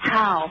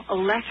how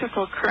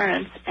electrical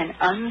currents and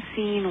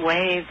unseen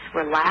waves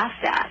were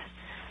laughed at?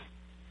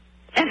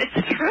 And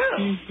it's true.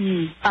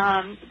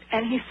 Mm-hmm.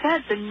 And he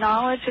said the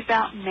knowledge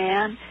about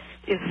man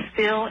is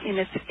still in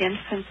its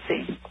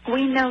infancy.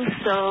 We know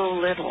so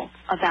little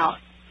about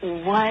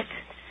what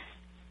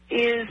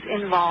is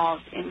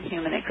involved in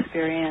human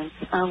experience.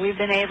 We've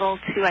been able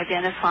to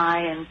identify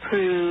and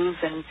prove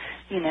and,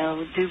 you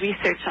know, do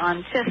research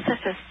on just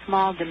such a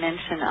small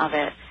dimension of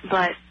it.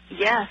 But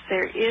yes,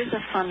 there is a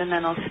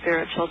fundamental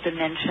spiritual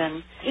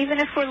dimension. Even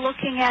if we're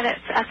looking at it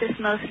at this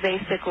most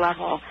basic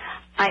level,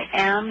 I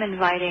am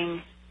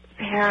inviting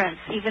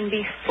parents, even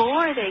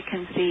before they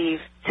conceive,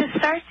 to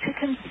start to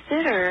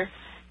consider,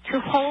 to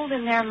hold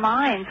in their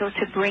minds or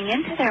to bring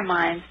into their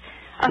minds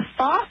a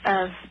thought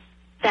of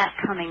that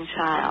coming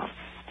child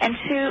and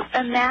to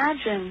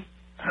imagine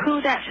who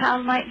that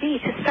child might be,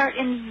 to start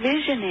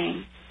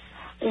envisioning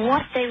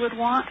what they would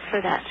want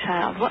for that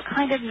child, what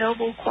kind of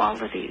noble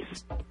qualities.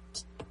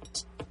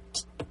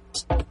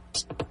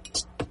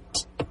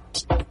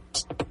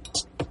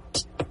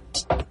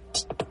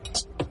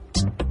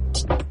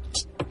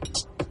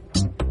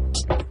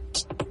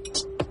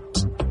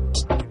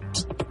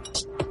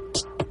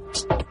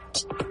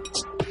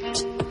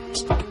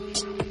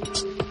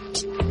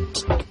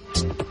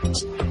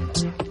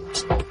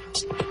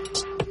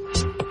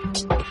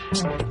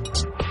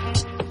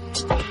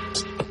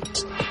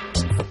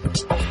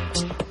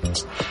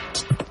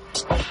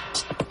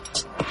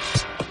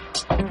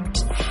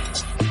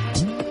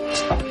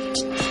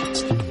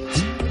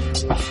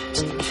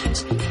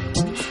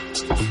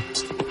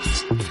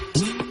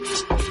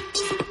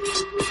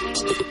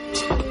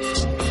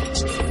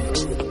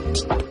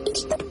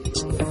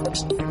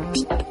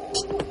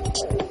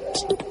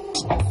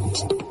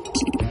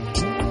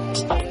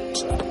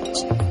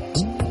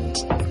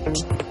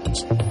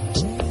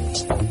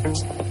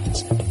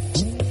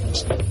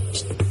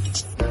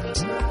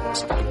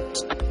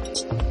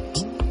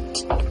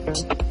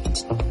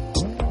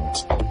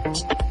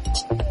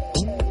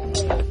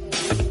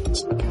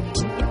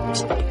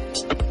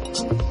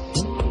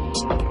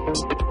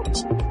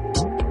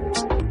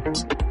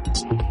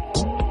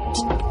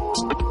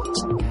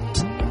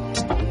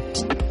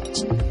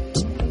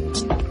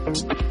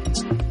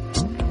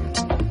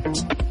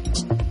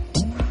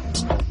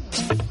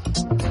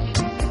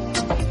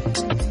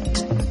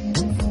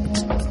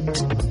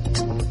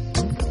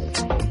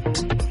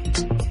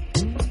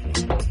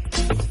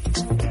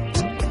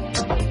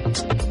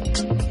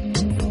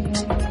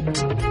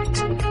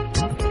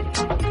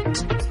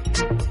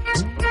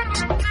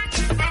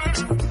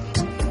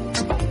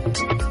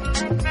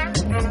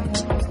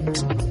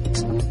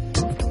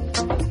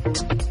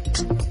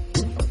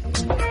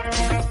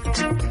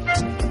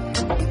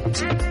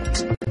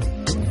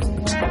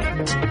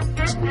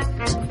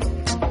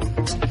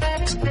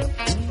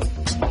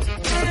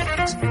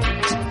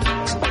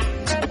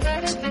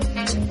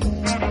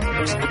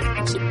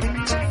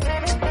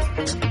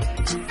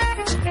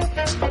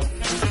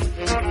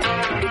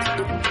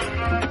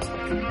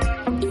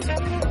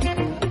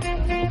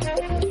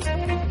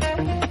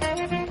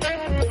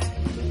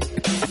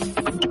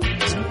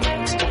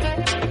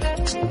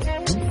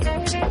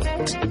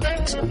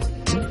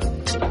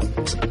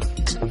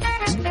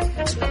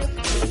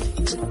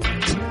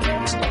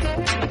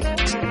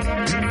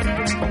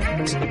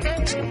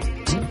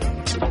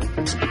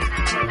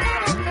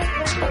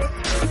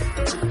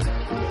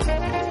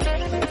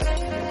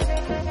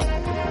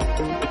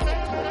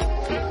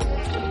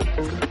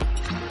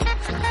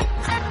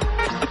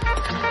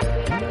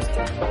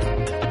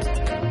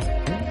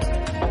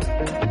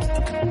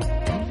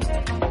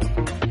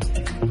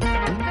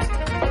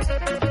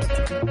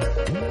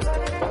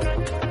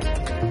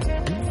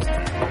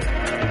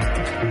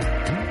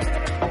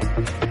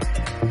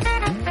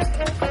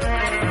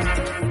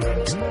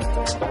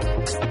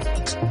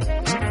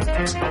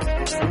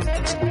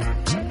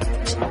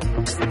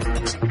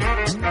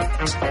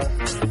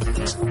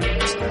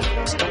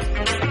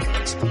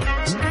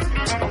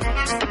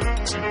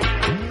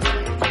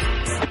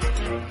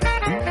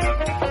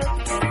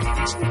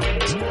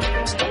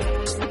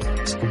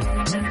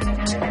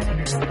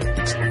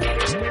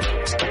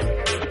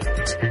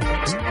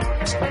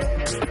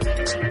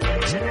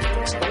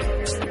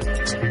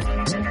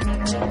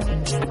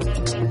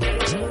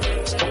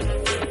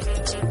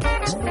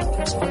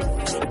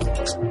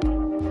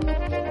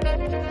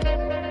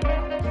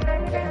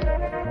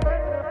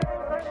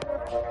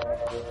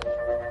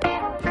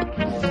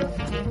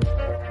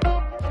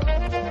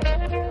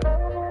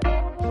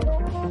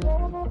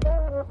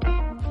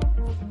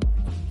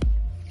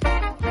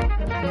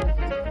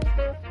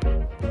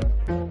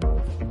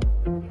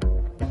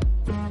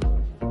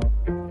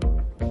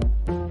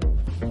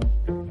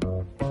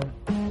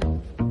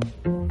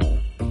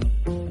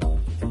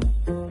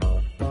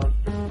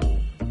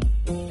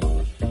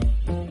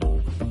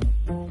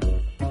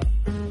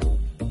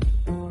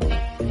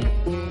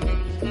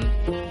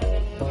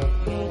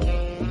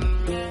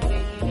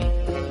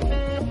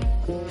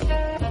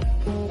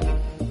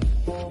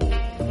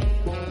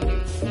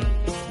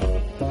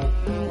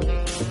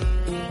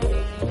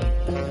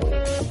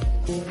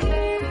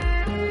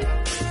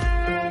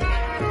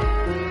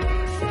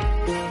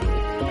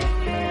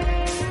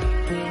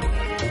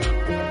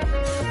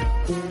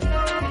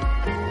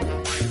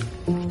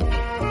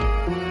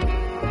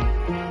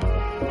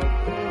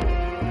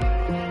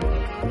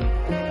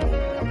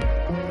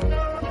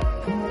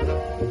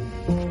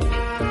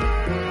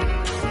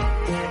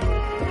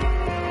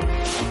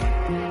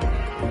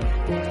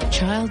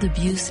 child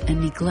abuse and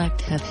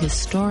neglect have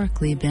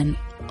historically been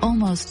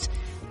almost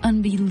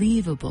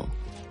unbelievable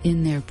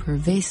in their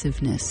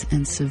pervasiveness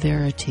and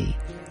severity,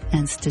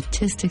 and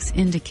statistics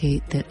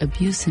indicate that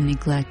abuse and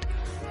neglect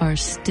are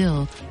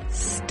still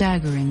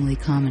staggeringly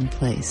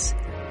commonplace.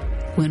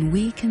 When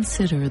we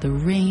consider the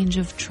range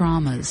of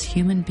traumas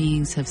human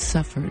beings have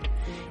suffered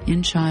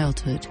in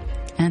childhood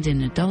and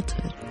in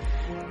adulthood,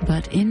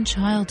 but in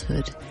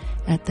childhood,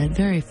 at that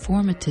very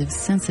formative,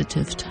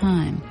 sensitive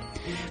time,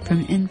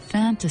 from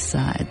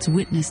infanticides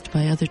witnessed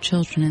by other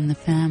children in the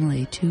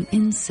family to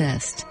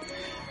incest,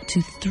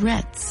 to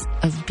threats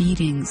of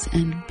beatings,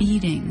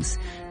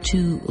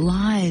 to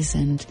lies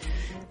and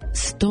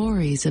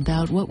stories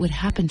about what would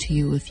happen to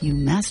you if you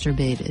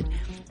masturbated,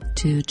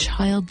 to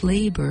child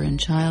labor and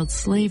child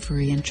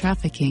slavery and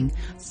trafficking,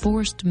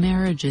 forced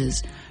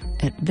marriages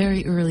at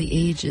very early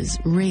ages,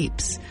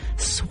 rapes,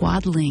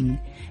 swaddling,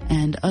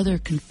 and other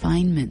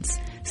confinements,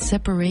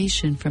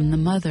 separation from the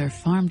mother,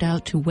 farmed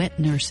out to wet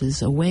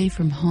nurses, away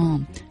from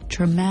home,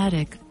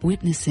 traumatic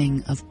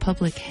witnessing of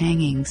public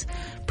hangings,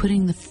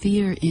 putting the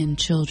fear in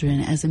children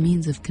as a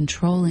means of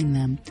controlling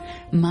them,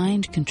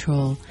 mind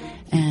control,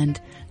 and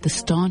the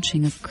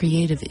staunching of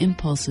creative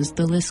impulses.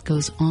 The list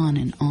goes on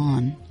and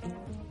on.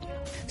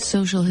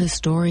 Social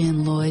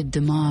historian Lloyd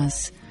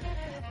Demas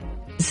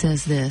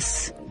says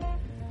this,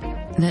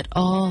 that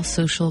all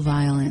social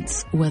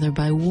violence, whether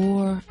by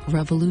war,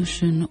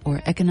 revolution,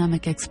 or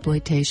economic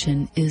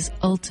exploitation, is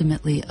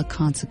ultimately a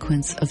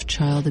consequence of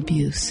child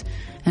abuse,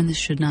 and this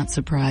should not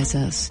surprise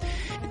us.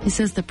 He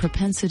says the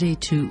propensity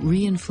to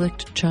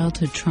re-inflict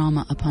childhood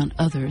trauma upon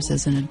others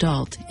as an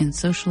adult in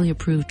socially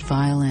approved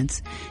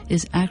violence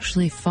is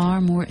actually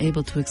far more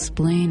able to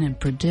explain and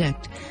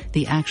predict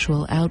the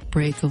actual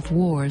outbreak of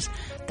wars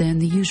than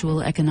the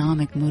usual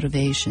economic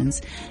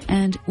motivations,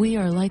 and we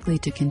are likely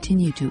to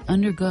continue to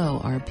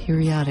undergo our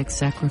periodic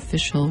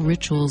sacrificial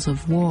rituals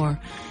of war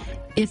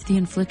if the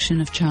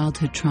infliction of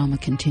childhood trauma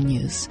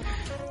continues.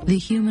 The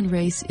human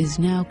race is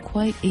now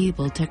quite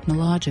able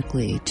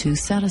technologically to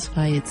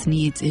satisfy its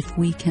needs if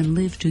we can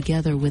live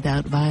together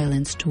without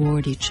violence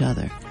toward each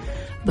other.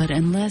 But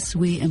unless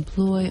we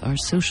employ our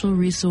social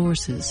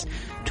resources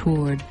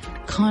toward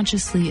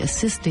consciously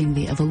assisting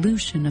the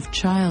evolution of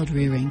child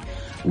rearing,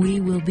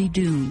 we will be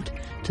doomed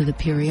to the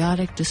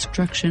periodic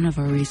destruction of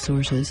our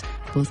resources,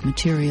 both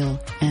material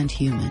and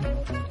human.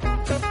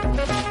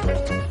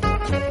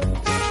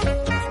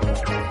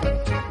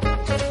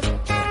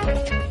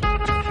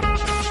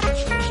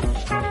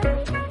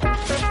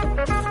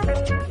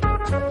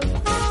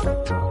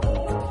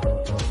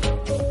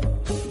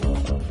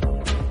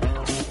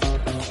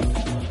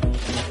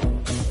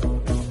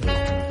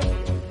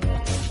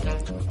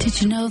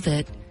 Did you know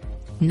that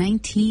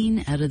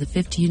 19 out of the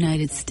 50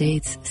 United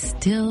States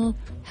still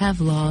have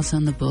laws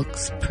on the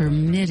books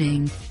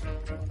permitting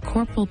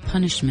corporal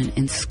punishment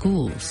in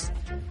schools?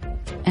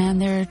 And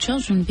there are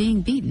children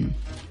being beaten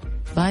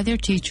by their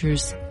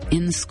teachers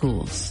in the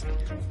schools.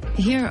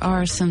 Here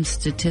are some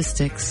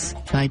statistics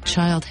by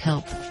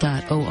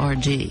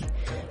childhelp.org,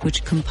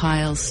 which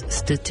compiles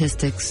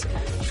statistics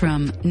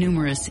from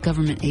numerous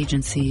government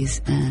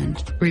agencies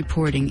and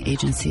reporting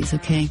agencies,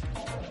 okay?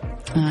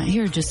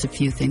 Here are just a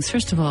few things.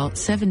 First of all,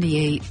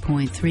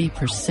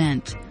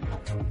 78.3%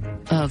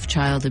 of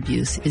child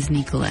abuse is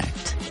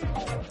neglect.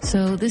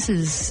 So this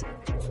is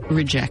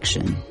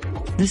rejection.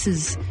 This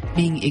is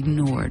being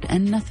ignored.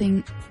 And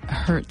nothing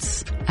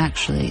hurts,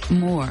 actually,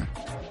 more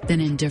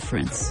than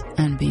indifference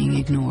and being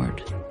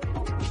ignored.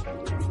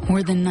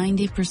 More than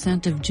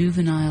 90% of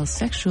juvenile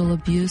sexual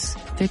abuse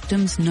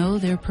victims know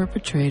their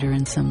perpetrator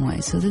in some way.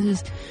 So this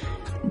is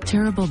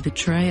terrible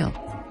betrayal.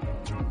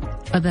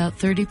 About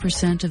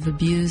 30% of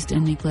abused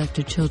and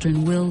neglected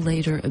children will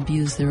later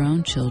abuse their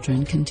own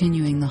children,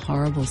 continuing the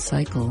horrible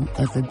cycle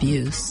of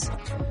abuse.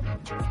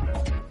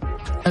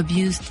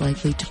 Abused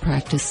likely to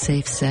practice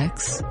safe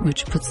sex,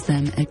 which puts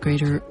them at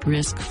greater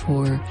risk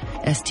for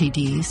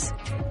STDs.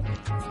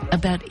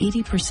 About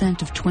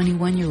 80% of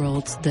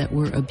 21-year-olds that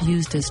were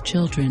abused as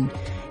children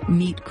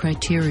meet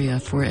criteria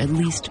for at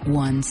least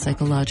one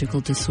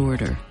psychological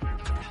disorder.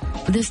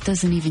 This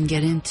doesn't even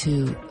get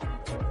into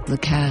the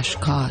cash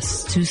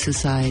costs to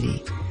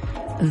society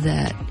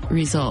that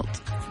result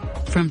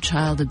from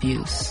child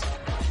abuse.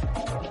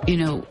 You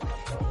know,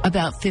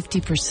 about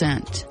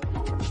 50%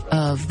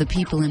 of the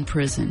people in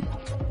prison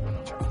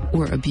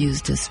were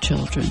abused as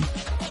children.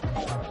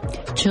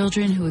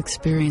 Children who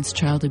experience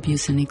child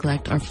abuse and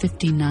neglect are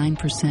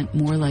 59%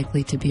 more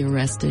likely to be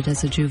arrested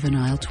as a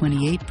juvenile,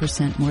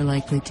 28% more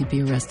likely to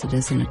be arrested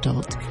as an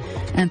adult,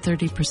 and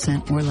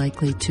 30% more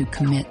likely to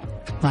commit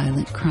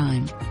violent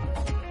crime.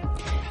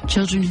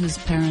 Children whose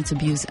parents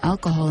abuse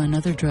alcohol and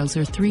other drugs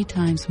are 3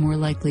 times more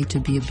likely to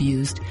be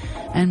abused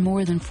and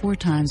more than 4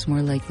 times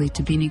more likely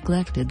to be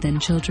neglected than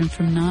children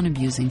from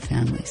non-abusing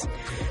families.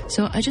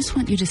 So I just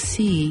want you to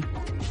see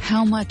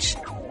how much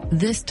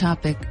this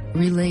topic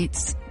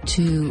relates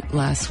to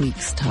last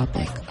week's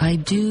topic. I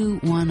do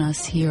want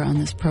us here on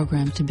this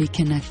program to be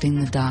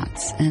connecting the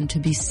dots and to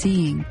be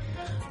seeing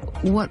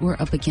what we're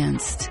up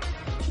against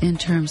in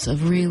terms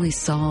of really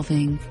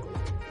solving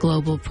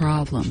global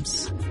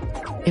problems.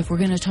 If we're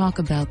going to talk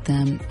about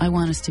them, I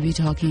want us to be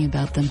talking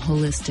about them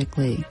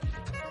holistically.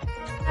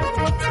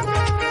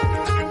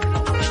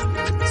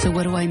 So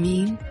what do I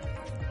mean?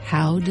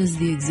 How does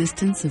the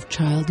existence of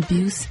child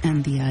abuse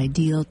and the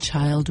ideal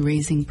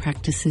child-raising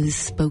practices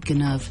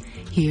spoken of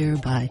here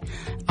by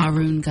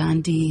Arun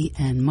Gandhi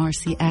and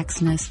Marcy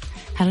Axness,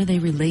 how do they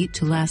relate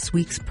to last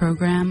week's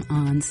program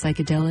on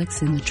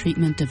psychedelics in the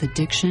treatment of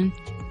addiction?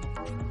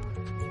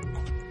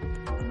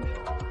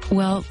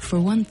 Well, for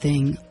one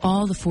thing,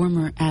 all the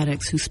former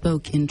addicts who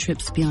spoke in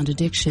Trips Beyond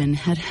Addiction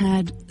had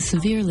had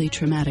severely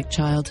traumatic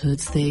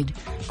childhoods. They'd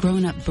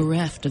grown up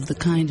bereft of the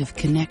kind of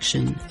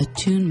connection,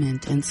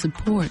 attunement, and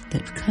support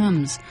that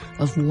comes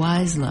of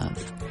wise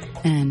love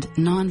and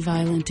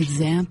nonviolent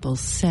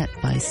examples set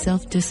by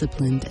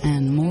self-disciplined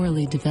and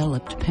morally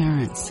developed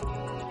parents.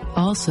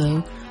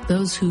 Also,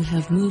 those who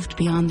have moved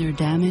beyond their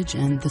damage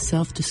and the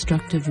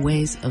self-destructive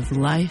ways of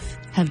life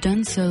have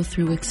done so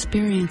through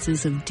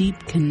experiences of deep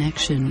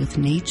connection with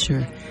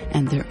nature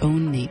and their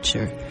own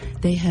nature.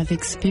 They have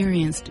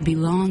experienced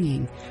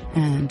belonging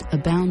and a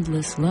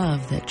boundless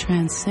love that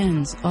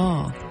transcends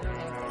all.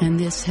 And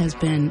this has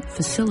been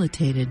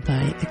facilitated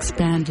by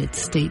expanded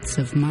states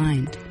of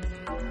mind.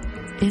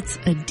 It's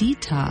a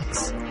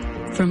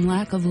detox from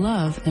lack of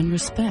love and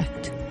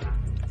respect.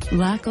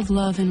 Lack of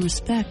love and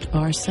respect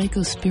are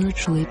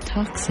psychospiritually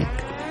toxic,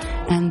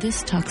 and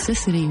this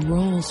toxicity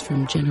rolls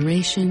from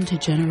generation to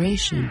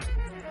generation.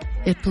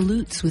 It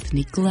pollutes with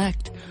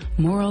neglect,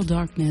 moral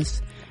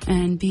darkness,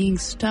 and being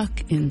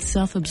stuck in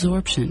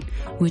self-absorption,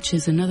 which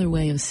is another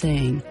way of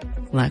saying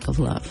lack of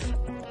love.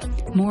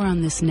 More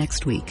on this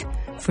next week.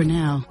 For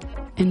now,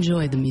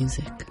 enjoy the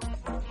music.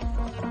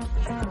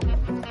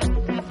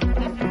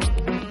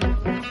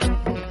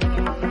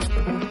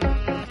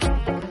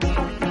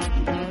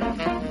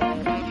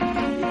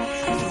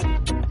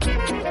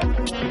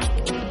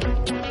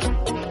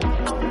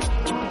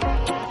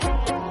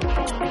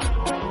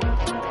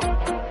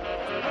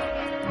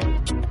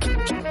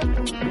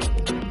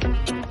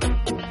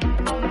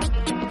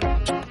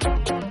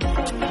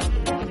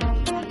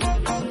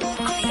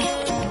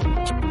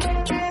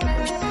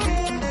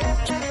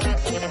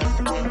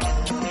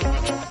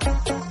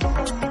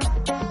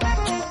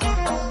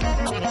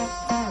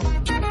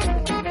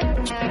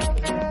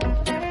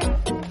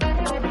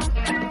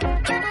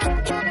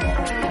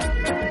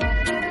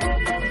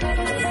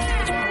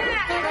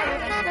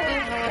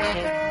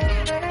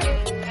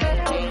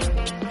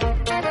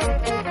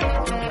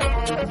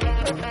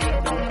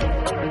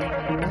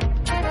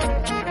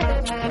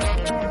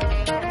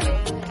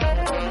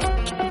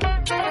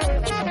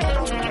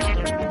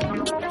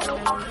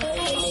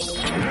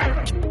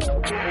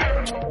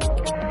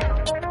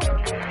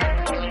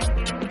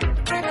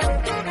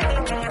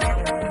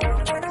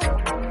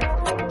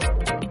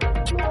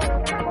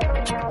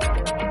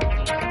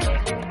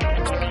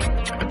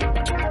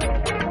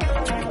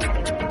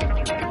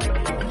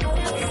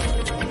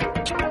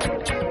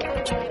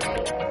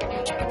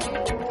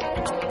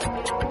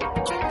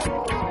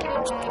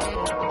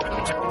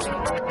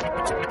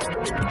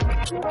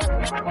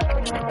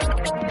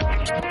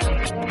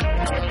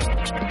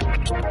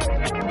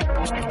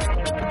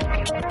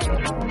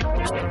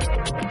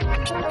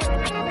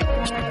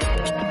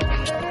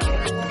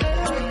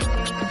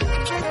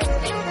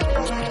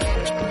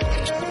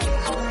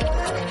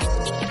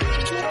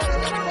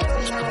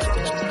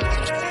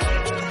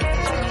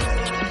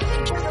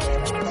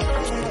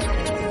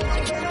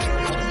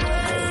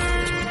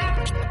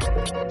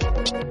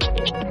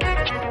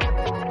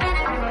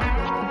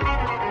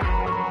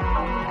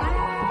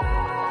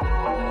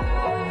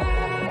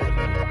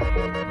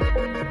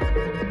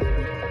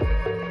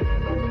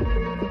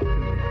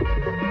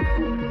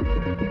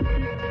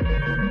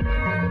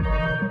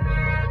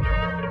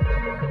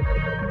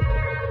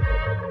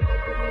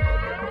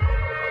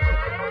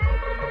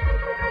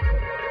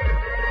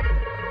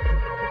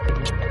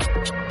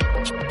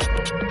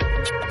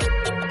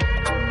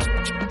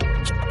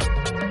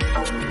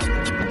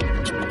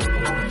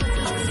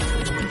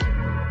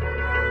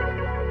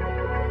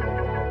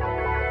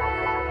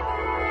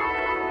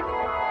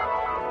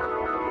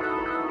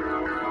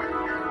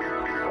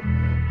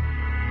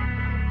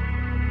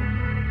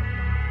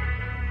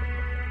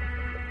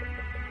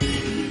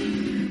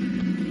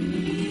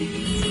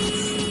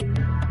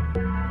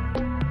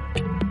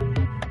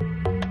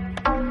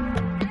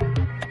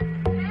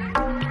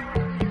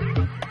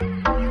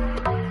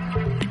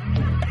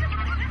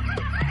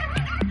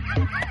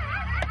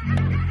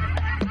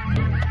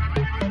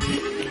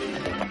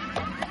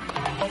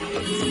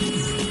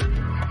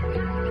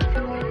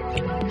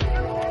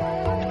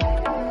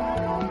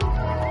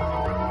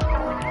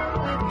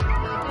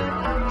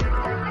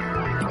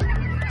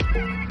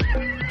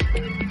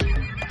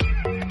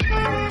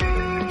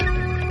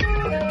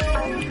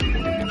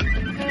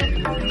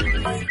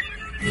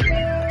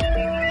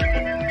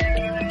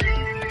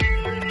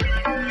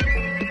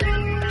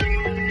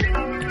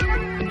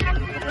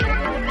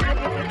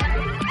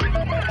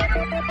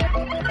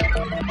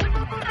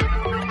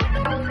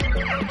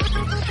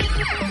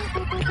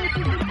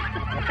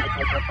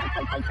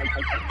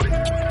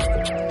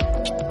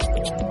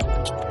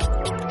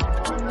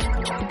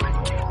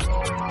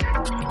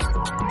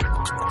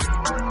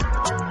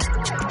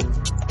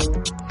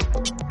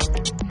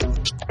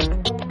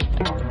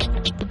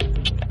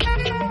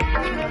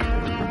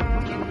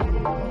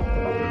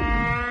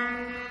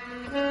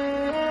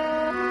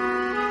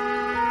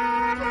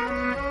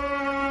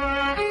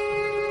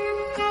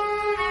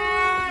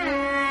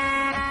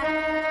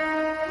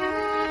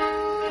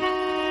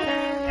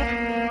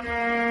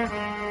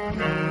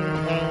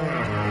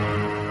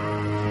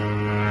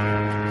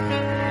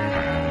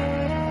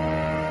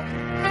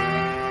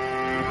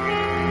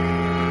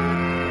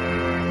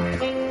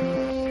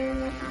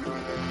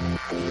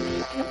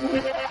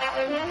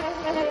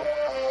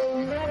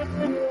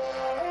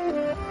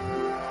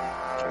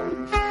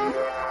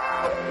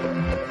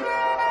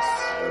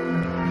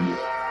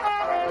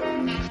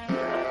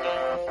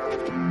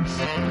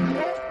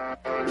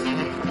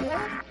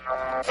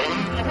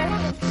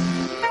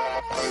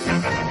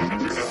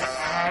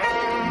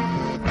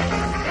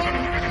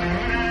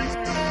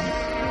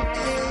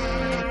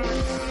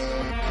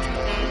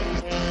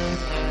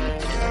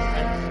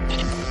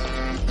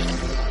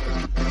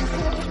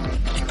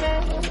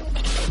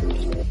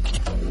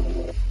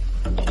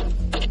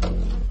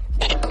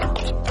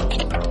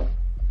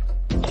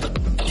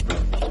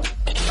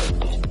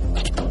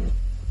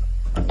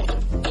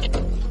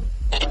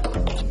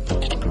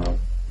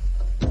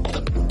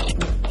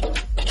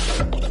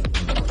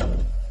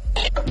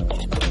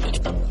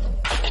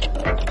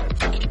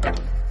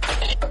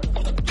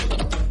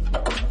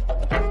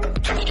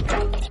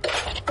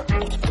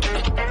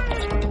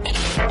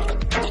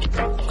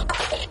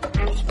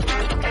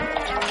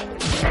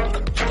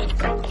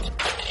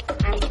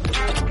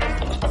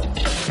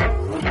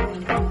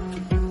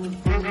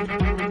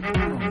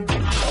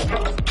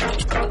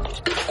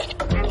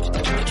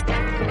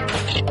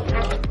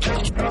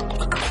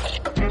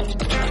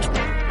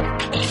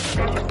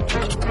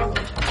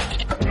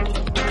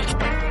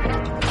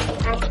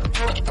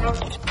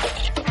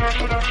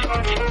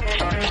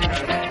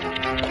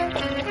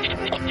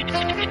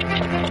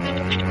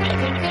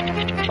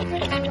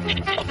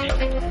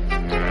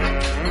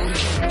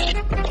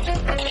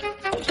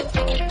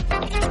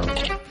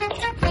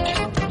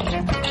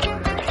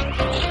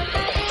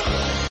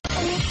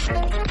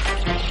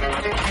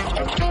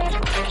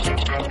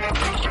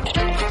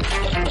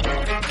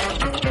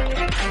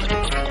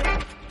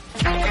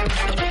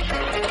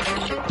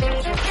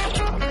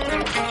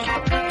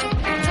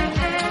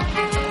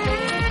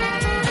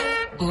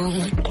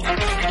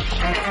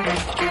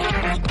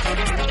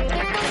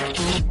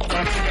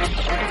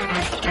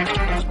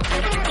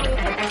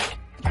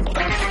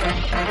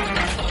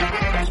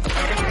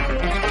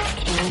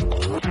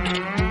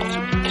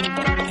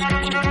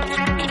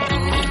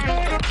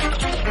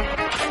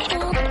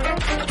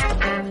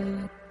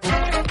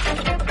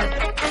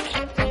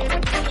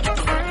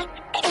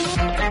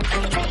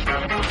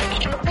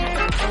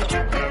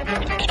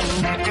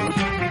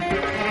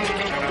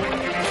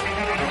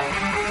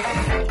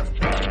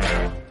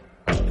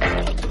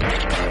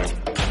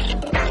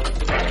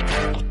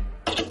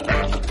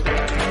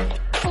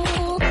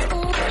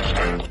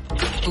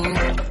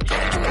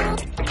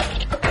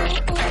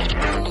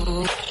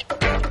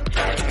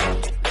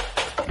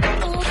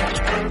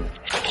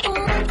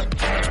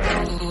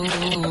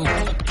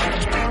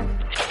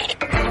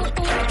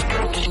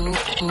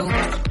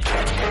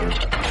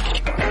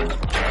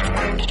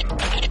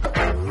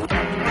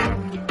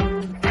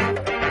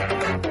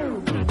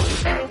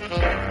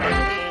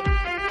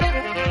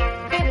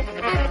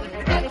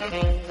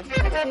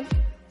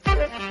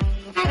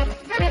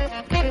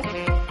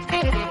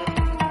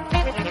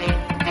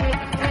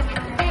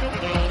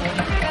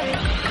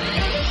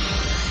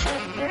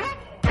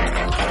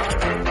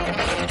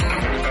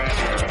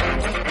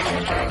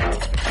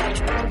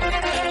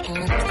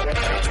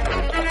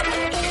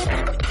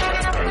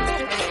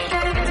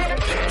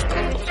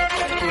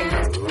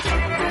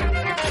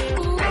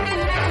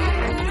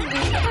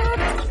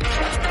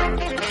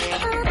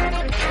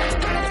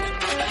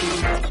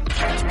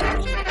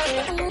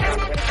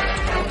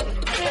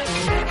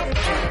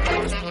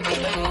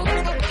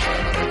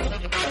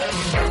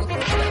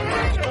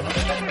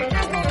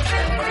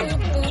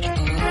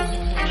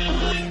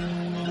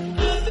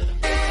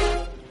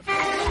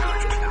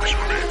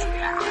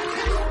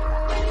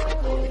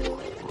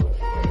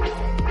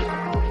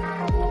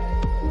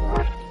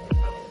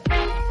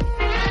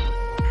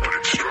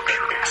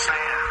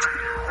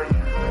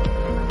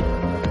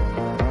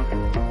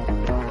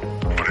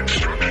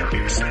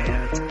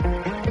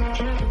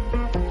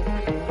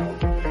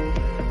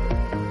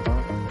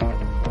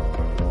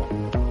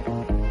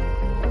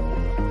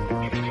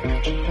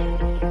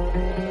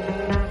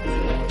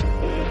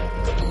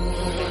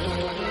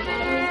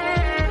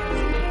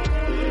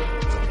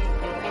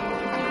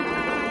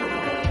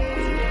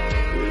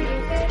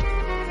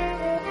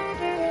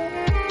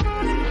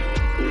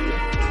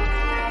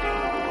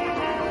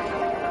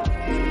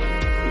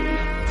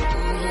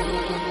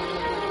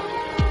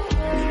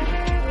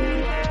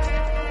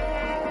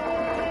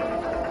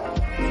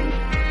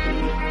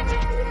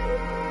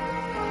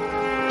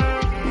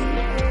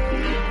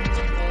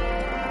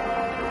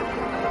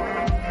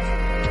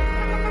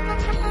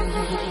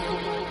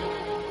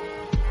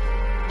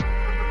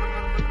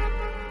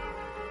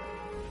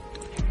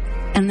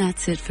 And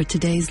that's it for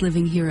today's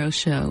Living Hero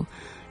show.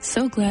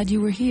 So glad you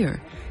were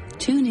here.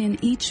 Tune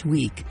in each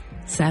week,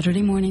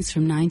 Saturday mornings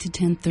from 9 to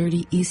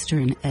 10:30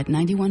 Eastern at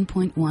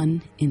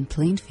 91.1 in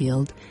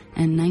Plainfield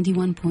and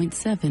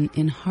 91.7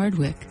 in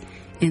Hardwick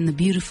in the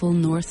beautiful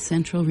north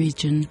central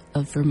region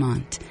of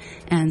Vermont,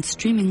 and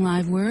streaming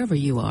live wherever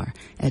you are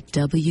at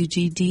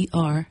wgdr.org.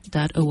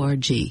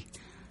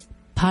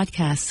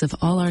 Podcasts of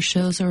all our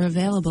shows are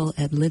available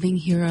at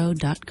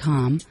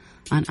livinghero.com,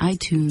 on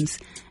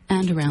iTunes,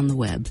 and around the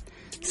web.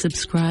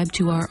 Subscribe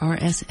to our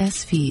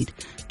RSS feed.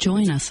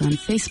 Join us on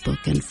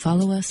Facebook and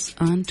follow us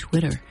on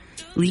Twitter.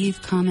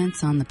 Leave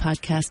comments on the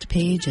podcast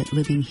page at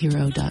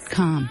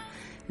livinghero.com.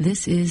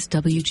 This is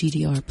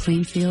WGDR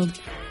Plainfield,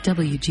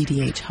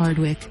 WGDH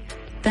Hardwick.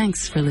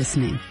 Thanks for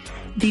listening.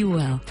 Be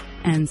well,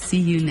 and see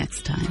you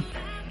next time.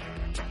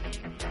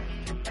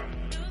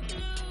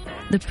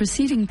 The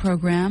preceding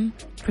program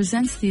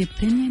presents the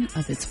opinion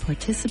of its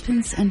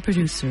participants and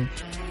producer.